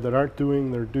out there that aren't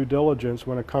doing their due diligence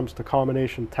when it comes to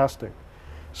combination testing.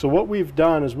 So what we've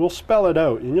done is we'll spell it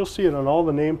out, and you'll see it on all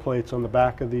the nameplates on the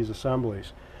back of these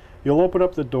assemblies. You'll open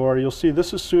up the door, you'll see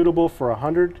this is suitable for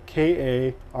 100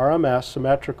 kA RMS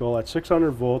symmetrical at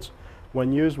 600 volts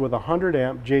when used with a 100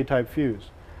 amp J-type fuse.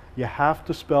 You have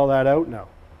to spell that out now.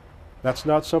 That's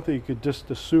not something you could just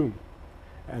assume.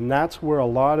 And that's where a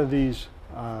lot of these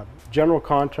general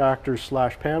contractors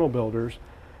 / panel builders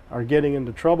are getting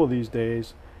into trouble these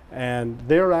days, and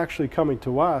they're actually coming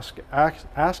to us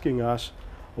asking us,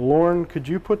 Lauren, could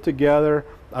you put together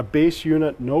a base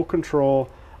unit, no control?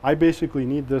 I basically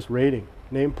need this rating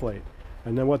nameplate.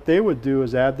 And then what they would do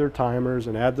is add their timers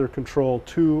and add their control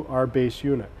to our base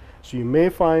unit. So you may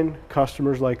find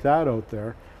customers like that out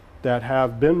there that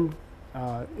have been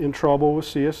in trouble with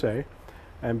CSA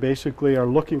and basically are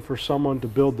looking for someone to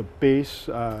build the base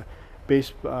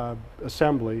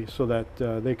assembly so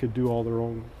that they could do all their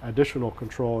own additional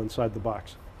control inside the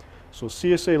box. So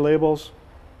CSA labels,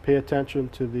 pay attention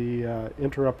to the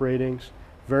interrupt ratings,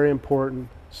 very important.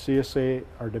 CSA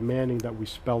are demanding that we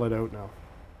spell it out now.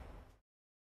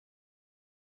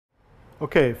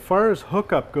 Okay, as far as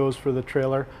hookup goes for the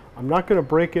trailer, I'm not going to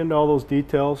break into all those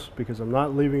details because I'm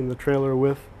not leaving the trailer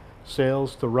with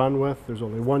sales to run with. There's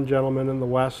only one gentleman in the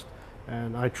West,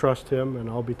 and I trust him, and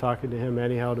I'll be talking to him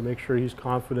anyhow to make sure he's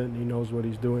confident and he knows what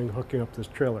he's doing hooking up this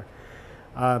trailer.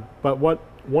 But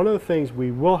one of the things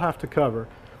we will have to cover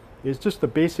is just the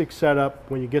basic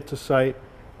setup when you get to site.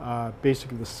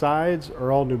 Basically the sides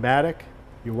are all pneumatic.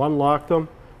 You unlock them.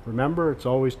 Remember, it's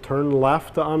always turn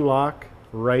left to unlock,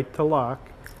 right to lock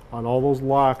on all those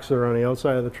locks that are on the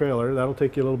outside of the trailer. That'll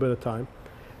take you a little bit of time.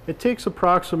 It takes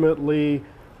approximately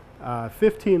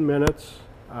 15 minutes.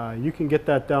 You can get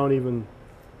that down even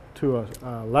to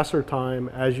a lesser time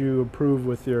as you improve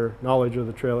with your knowledge of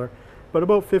the trailer. But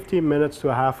about 15 minutes to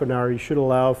a half an hour you should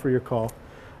allow for your call.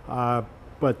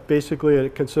 But basically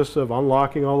it consists of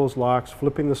unlocking all those locks,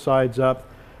 flipping the sides up.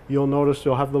 You'll notice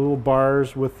you'll have the little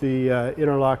bars with the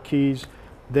interlock keys.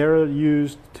 They're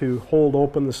used to hold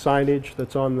open the signage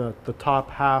that's on the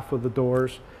top half of the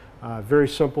doors. Very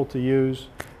simple to use.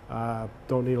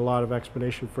 Don't need a lot of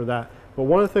explanation for that. But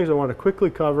one of the things I want to quickly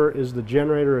cover is the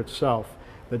generator itself.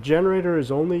 The generator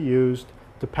is only used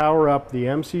to power up the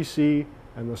MCC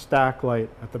and the stack light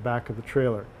at the back of the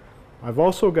trailer. I've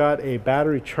also got a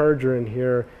battery charger in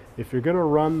here. If you're going to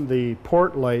run the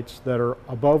port lights that are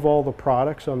above all the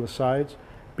products on the sides,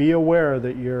 be aware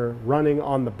that you're running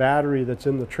on the battery that's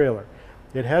in the trailer.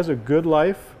 It has a good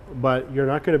life, but you're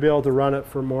not going to be able to run it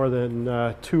for more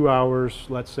than 2 hours,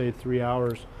 let's say 3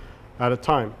 hours at a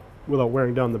time without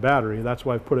wearing down the battery. That's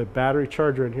why I've put a battery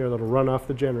charger in here that'll run off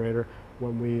the generator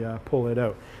when we pull it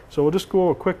out. So we'll just go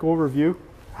a quick overview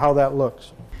how that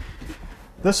looks.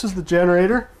 This is the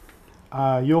generator.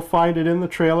 You'll find it in the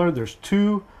trailer. There's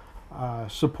two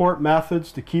support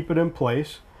methods to keep it in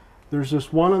place. There's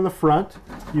this one in the front.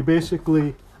 You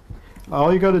basically,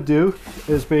 all you got to do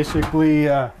is basically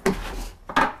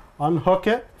unhook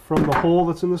it from the hole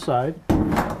that's in the side.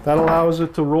 That allows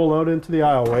it to roll out into the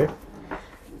aisleway.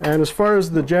 And as far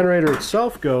as the generator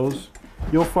itself goes,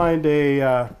 you'll find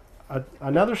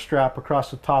another strap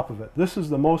across the top of it. This is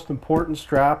the most important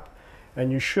strap,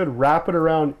 and you should wrap it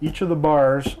around each of the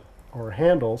bars or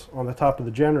handles on the top of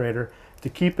the generator to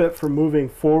keep it from moving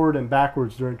forward and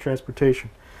backwards during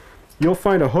transportation. You'll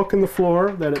find a hook in the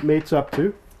floor that it mates up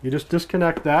to. You just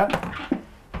disconnect that,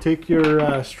 take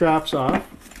your straps off.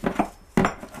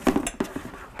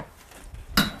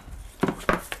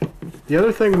 The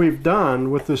other thing we've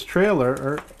done with this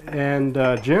trailer and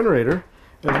generator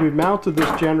is we've mounted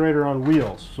this generator on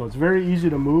wheels. So it's very easy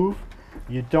to move.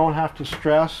 You don't have to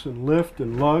stress and lift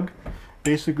and lug.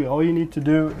 Basically all you need to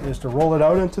do is to roll it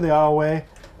out into the aisleway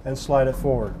and slide it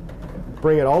forward.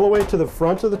 Bring it all the way to the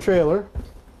front of the trailer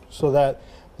so that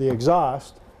the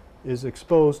exhaust is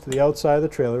exposed to the outside of the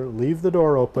trailer. Leave the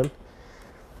door open.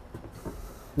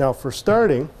 Now for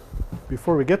starting,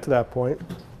 before we get to that point,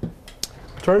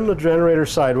 turn the generator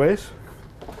sideways.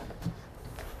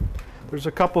 There's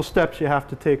a couple steps you have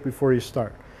to take before you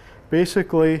start.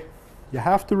 Basically, you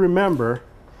have to remember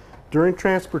during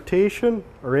transportation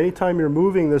or anytime you're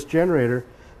moving this generator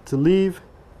to leave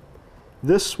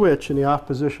this switch in the off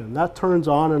position. That turns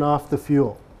on and off the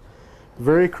fuel.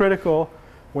 Very critical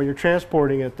when you're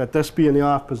transporting it that this be in the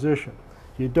off position.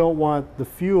 You don't want the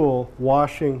fuel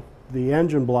washing the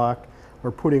engine block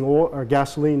or putting oil or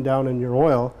gasoline down in your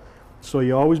oil, so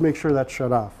you always make sure that's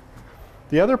shut off.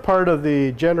 The other part of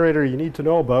the generator you need to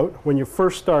know about when you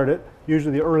first start it,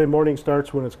 usually the early morning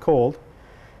starts when it's cold,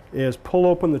 is pull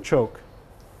open the choke.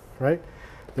 right?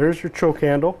 There's your choke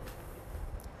handle.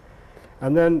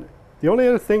 And then the only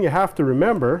other thing you have to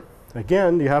remember,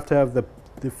 again, you have to have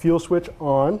the fuel switch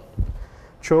on,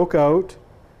 choke out,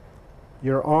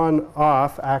 your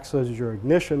on-off acts as your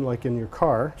ignition like in your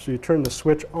car. So you turn the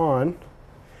switch on.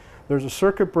 There's a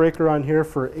circuit breaker on here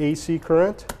for AC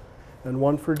current and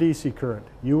one for DC current.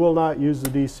 You will not use the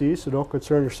DC, so don't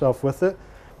concern yourself with it.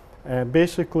 And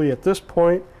basically at this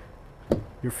point,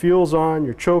 your fuel's on,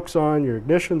 your choke's on, your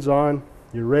ignition's on,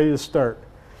 you're ready to start.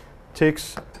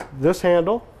 Takes this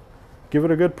handle, give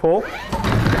it a good pull,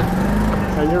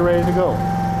 and you're ready to go.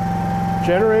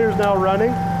 Generator's now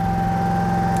running.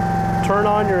 Turn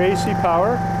on your AC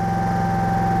power.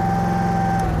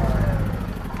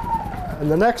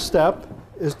 And the next step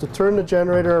is to turn the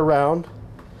generator around,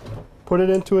 put it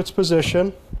into its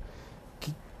position,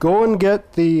 go and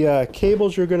get the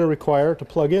cables you're going to require to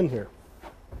plug in here.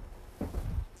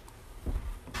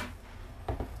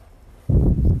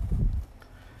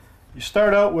 You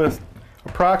start out with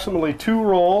approximately 2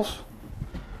 rolls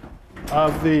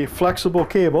of the flexible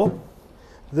cable.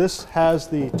 This has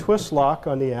the twist lock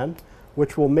on the end,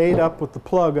 which will mate up with the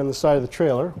plug on the side of the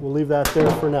trailer. We'll leave that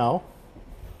there for now.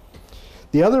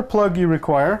 The other plug you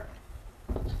require,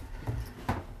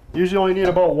 usually only need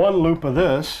about 1 loop of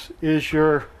this, is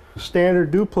your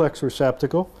standard duplex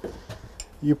receptacle.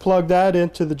 You plug that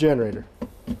into the generator.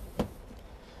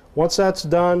 Once that's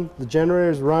done, the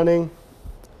generator is running,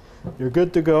 you're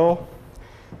good to go.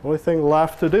 The only thing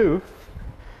left to do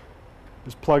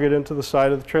is plug it into the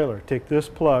side of the trailer. Take this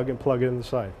plug and plug it in the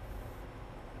side.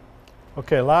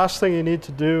 Okay, last thing you need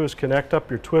to do is connect up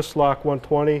your twist lock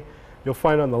 120. You'll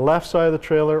find on the left side of the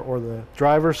trailer or the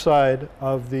driver's side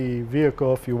of the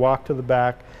vehicle, if you walk to the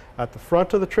back, at the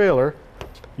front of the trailer,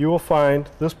 you will find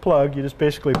this plug. You just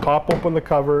basically pop open the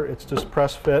cover. It's just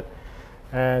press fit.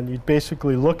 And you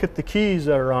basically look at the keys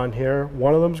that are on here.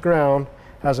 One of them's ground,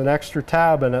 has an extra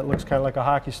tab in it, looks kind of like a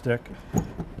hockey stick.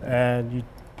 And you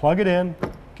plug it in,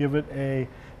 give it a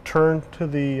turn to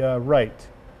the right.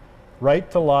 Right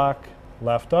to lock,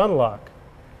 left to unlock.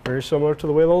 Very similar to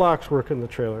the way the locks work in the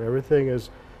trailer. Everything is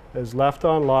left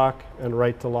on lock and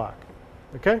right to lock.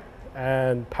 Okay?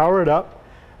 And power it up.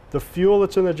 The fuel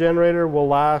that's in the generator will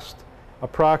last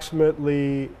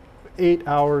approximately 8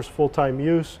 hours full-time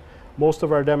use. Most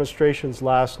of our demonstrations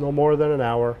last no more than an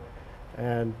hour,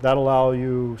 and that'll allow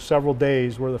you several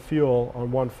days worth of fuel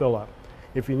on one fill-up.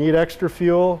 If you need extra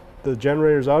fuel, the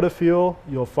generator's out of fuel,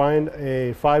 you'll find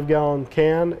a 5-gallon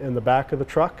can in the back of the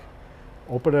truck.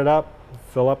 Open it up,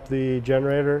 fill up the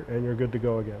generator, and you're good to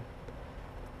go again.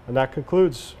 And that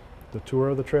concludes the tour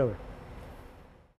of the trailer.